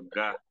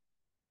kumbaga,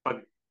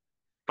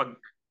 pag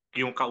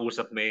yung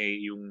kausap mo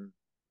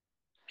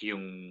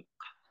yung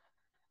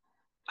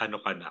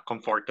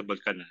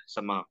comfortable ka na sa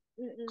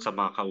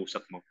mga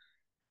kausap mo.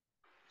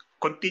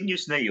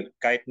 Continuous na yun.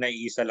 Kahit na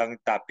iisa lang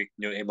topic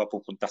nyo,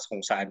 mapupunta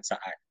kung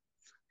saan-saan.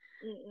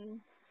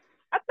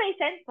 At may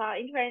sense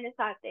in fairness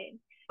sa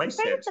atin. May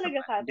sense talaga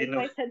naman. sa atin,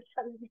 may sense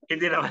talaga.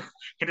 Hindi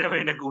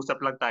naman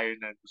nag-uusap lang tayo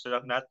na gusto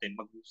lang natin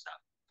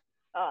mag-usap.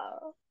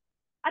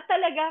 At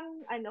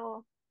talagang,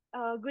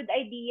 good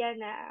idea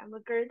na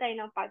magkaroon tayo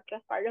ng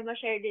podcast para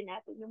ma-share din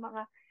natin yung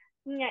mga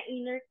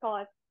inner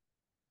thoughts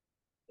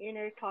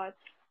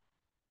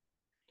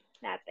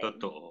natin.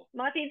 Totoo.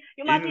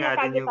 Yung mga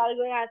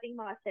tinatago-tago nating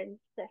mga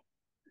senses.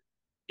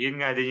 Yun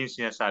nga din yung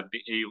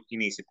sinasabi, yung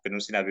inisip ko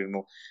nung sinabi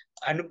mo,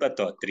 ano ba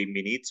to, 3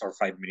 minutes or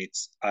 5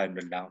 minutes,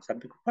 lang.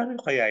 Sabi ko, paano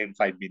kaya yung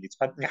 5 minutes?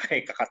 Paano nga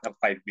kaya kakat ng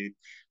 5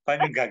 minutes?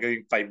 Paano yung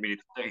gagawin 5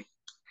 minutes?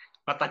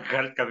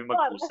 Matagal kami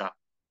mag-usap.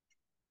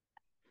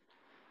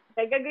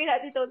 Gagawin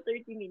natin ito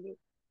 30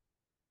 minutes.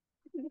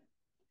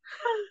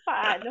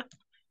 Paano?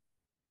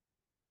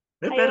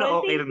 Pero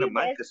okay lang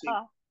naman kasi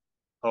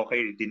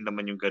okay din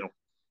naman yung ganong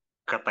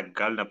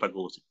katagal na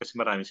pag-uusap kasi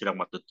marami silang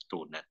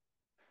matututunan.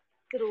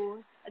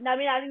 True. Ang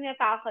dami natin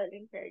na-tackle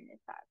in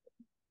fairness sa atin.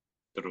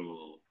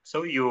 True.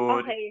 So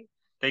yun. Okay.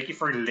 Thank you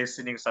for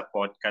listening sa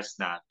podcast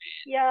namin.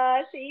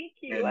 Yeah, thank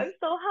you. I'm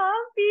so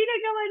happy.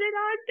 Nagawa na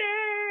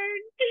natin.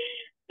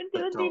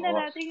 Unti-unti na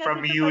natin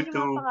from YouTube,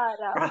 yung mga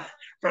pangarap.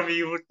 From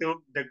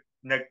YouTube,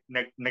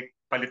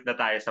 nagpalit na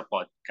tayo sa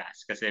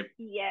podcast kasi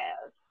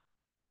yes.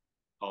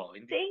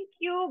 Hindi. Thank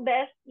you,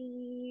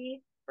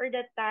 Bestie, for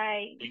the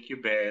time. Thank you,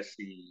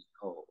 Bessie.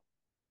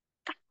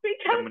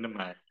 Alam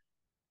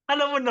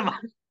mo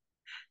naman.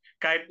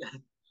 Kahit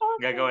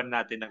gagawan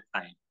natin ng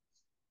time.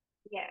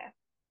 Yeah.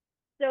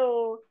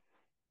 So,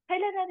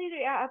 Kailan natin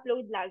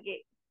i-upload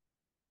lagi?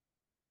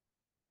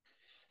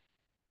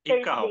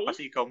 Ikaw, Thursday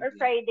kasi ikaw or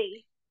mag-live. Friday?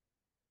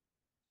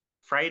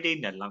 Friday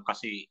na lang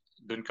kasi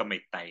doon ka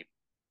may time.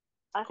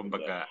 Sige.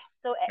 Kumbaga,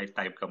 So, may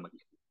time ka mag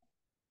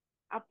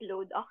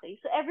upload. Okay.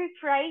 So, every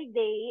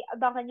Friday,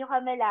 abangan nyo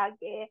kami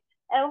lagi.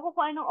 Ewan ko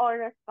kung anong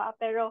oras pa,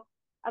 pero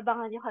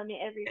abangan nyo kami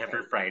every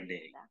every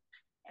Friday.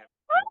 Friday.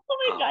 Oh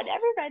my God, Oo.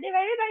 every Friday,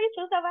 very nice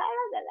show sa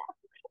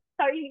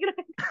Sorry,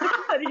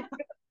 sorry.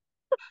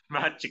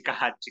 Mga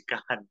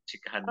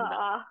chikahan lang.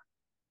 Oo.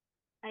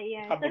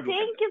 Ayan. So, Nakabuluhan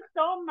thank na. you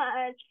so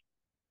much.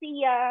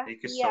 See ya.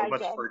 Thank you See so ya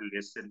much again. for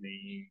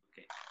listening.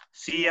 Okay.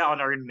 See ya on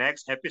our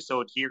next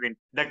episode here in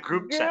the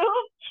group chat.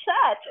 Group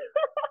chat.